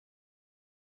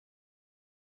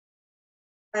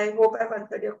 I hope I've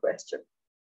answered your question.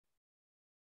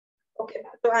 Okay,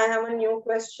 so I have a new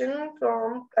question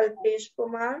from Kalpesh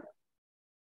Kumar.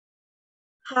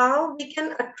 How we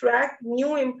can attract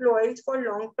new employees for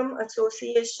long-term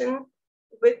association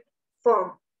with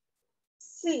firm?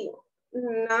 See,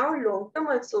 now long-term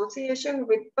association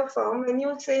with the firm, when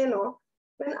you say no,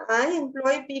 when I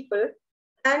employ people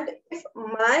and if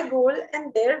my goal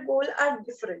and their goal are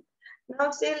different.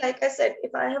 Now say, like I said,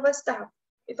 if I have a staff,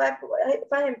 if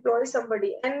I employ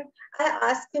somebody and I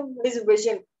ask him his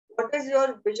vision, what is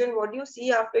your vision? What do you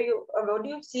see after you, what do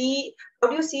you see, how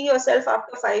do you see yourself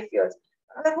after 5 years?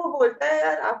 अगर वो बोलता है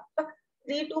यार after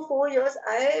 3 to 4 years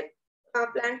I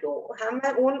plan to have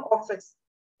my own office,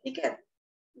 ठीक है?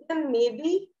 Then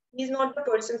maybe he's not the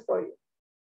person for you.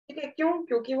 ठीक है, क्यों?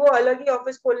 क्योंकि वो अलग ही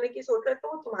ऑफिस खोलने की सोच रहा है, तो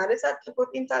वो तुम्हारे साथ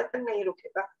 2-3 साल तक नहीं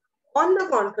रुकेगा. On the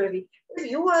contrary, if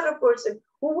you are a person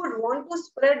who would want to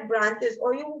spread branches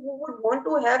or you who would want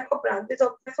to have a branches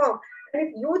of the firm, and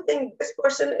if you think this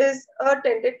person is a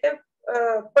tentative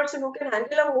person who can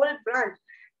handle a whole branch,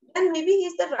 then maybe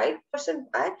he's the right person.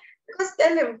 Why? Because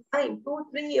tell him, fine,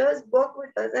 2-3 years work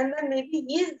with us, and then maybe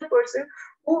he is the person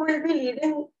who will be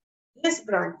leading his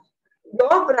branch,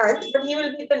 your branch, but he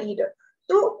will be the leader.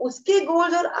 तो उसके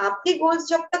goals और आपके goals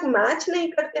जब तक match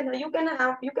नहीं करते ना,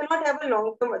 you cannot have a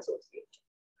long-term association.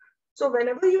 So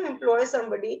whenever you employ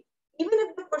somebody, even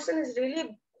if the person is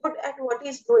really good at what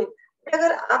he's doing, but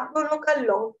अगर आप दोनों का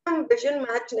long-term vision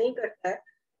match नहीं करता है,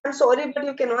 I'm sorry, but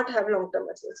you cannot have long-term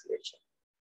association.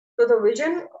 So the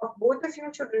vision of both of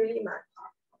you should really match.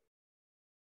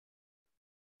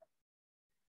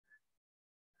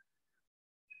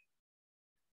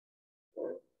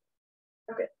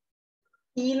 Okay.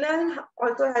 Elon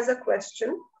also has a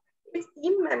question. If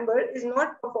team member is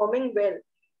not performing well,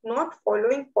 not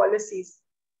following policies,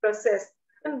 process,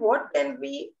 then what can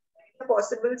be the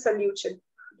possible solution?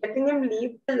 Letting him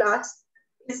leave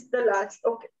is the last.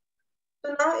 Okay.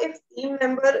 So now if team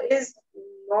member is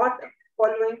not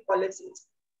following policies,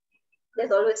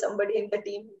 there's always somebody in the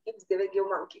team who keeps giving you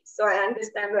monkeys. So I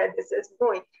understand where this is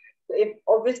going. So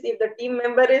if the team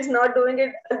member is not doing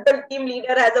it, the team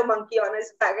leader has a monkey on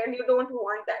his back and you don't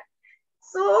want that.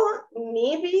 So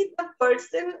maybe the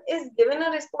person is given a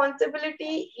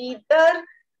responsibility, either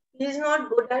he's not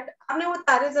good at. आपने वो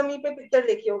तारे ज़मीन पे picture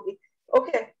देखी होगी,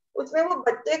 okay? उसमें वो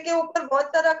बच्चे के ऊपर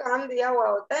बहुत सारा काम दिया हुआ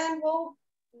होता है and वो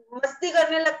मस्ती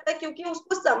करने लगता है क्योंकि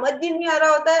उसको समझ भी नहीं आ रहा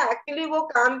होता है एक्चुअली वो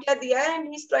काम क्या दिया है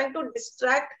and he's trying to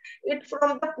distract it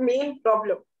from the main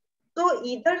problem. So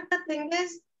either the thing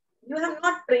is you have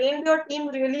not trained your team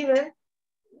really well,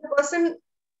 the person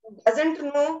doesn't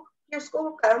know कि उसको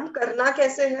काम करना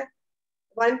कैसे है.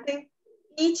 One thing,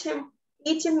 teach him.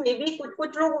 Maybe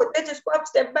कुछ लोग होते हैं जिसको आप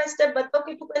step by step बताओ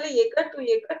कि तू पहले ये कर, तू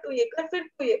ये कर, तू ये कर, फिर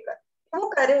तू ये कर, वो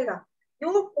करेगा.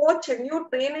 You coach him, you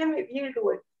train him, he'll do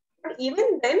it. But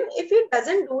even then, if he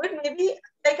doesn't do it, maybe,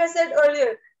 like I said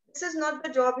earlier, this is not the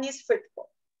job he's fit for.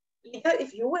 Either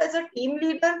if you as a team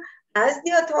leader has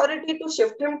the authority to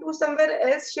shift him to somewhere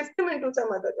else, shift him into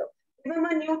some other job. Give him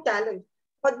a new talent.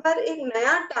 बहुत बार एक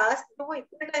नया task जो वो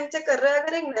इतने time से कर रहा है,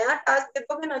 अगर एक नया टास्क दे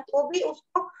दोगे ना तो भी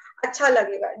उसको अच्छा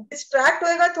लगेगा. डिस्ट्रैक्ट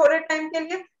होएगा थोड़े टाइम के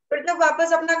लिए, फिर जब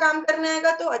वापस अपना काम करने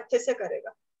आएगा तो अच्छे से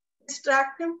करेगा.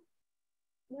 Distract him,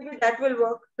 maybe that will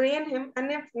work. Train him,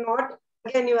 and if not,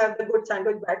 again you have the good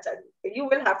sandwich, bad sandwich. You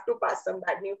will have to pass some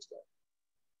bad news to him.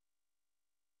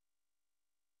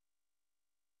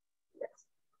 Yes.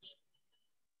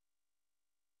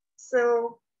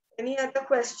 So, any other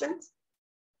questions?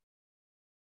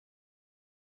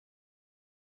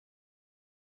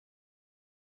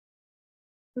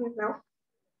 No.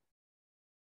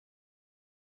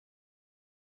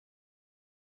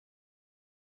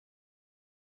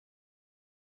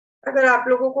 अगर आप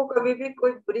लोगों को कभी भी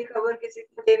कोई बुरी खबर किसी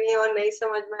को देनी है और नहीं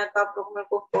समझ में आए तो आप लोग मेरे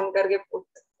को फोन करके पूछ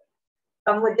सकते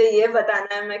हैं. अब मुझे ये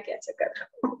बताना है मैं कैसे कर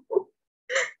रहा हूँ.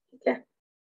 ठीक है.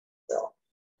 So,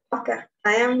 okay,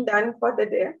 I am done for the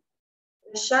day.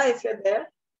 Nisha, if you're there.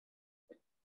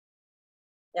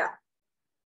 Yeah.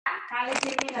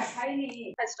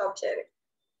 I stop sharing.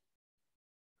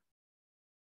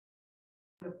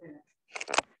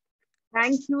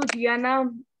 Thank you,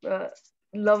 Jianah.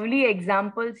 Lovely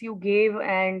examples you gave,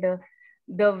 and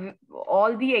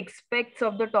all the aspects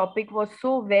of the topic was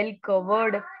so well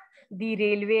covered. The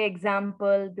railway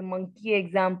example, the monkey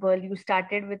example. You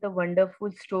started with a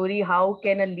wonderful story. How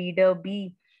can a leader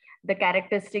be? the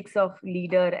characteristics of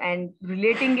leader and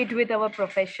relating it with our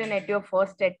profession at your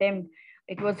first attempt.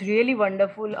 It was really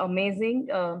wonderful, amazing.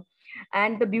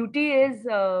 And the beauty is,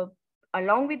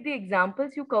 along with the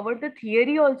examples, you covered the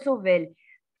theory also well.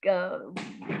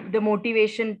 The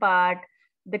motivation part,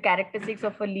 the characteristics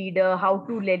of a leader, how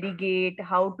to delegate,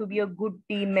 how to be a good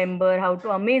team member, how to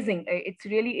amazing. It's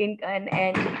really and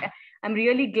I'm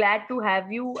really glad to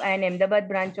have you. And Ahmedabad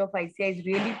branch of ICI is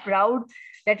really proud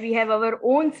that we have our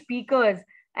own speakers.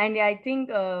 And I think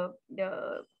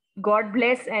God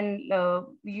bless, and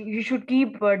you should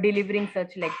keep delivering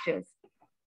such lectures.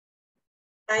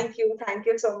 Thank you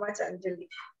so much, Anjali.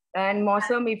 And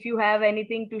Mausam, if you have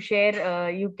anything to share,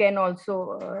 you can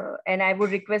also, and I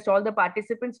would request all the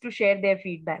participants to share their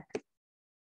feedback.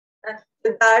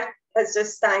 Siddharth has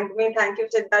just thanked me. Thank you,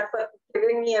 Siddharth, for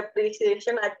giving me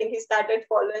appreciation. I think he started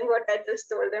following what I just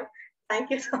told him.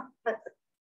 Thank you so much.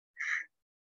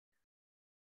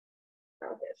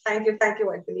 Okay. Thank you,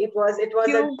 Anjali. It was a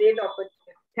great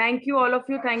opportunity. Thank you, all of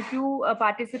you. Thank you,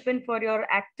 participant, for your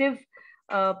active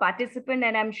participant,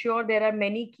 and I'm sure there are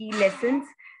many key lessons.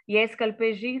 Yes,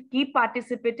 Kalpesh, keep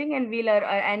participating, and we'll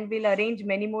arrange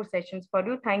many more sessions for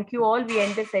you. Thank you all. We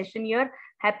end the session here.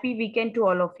 Happy weekend to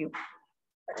all of you.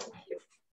 Thank you.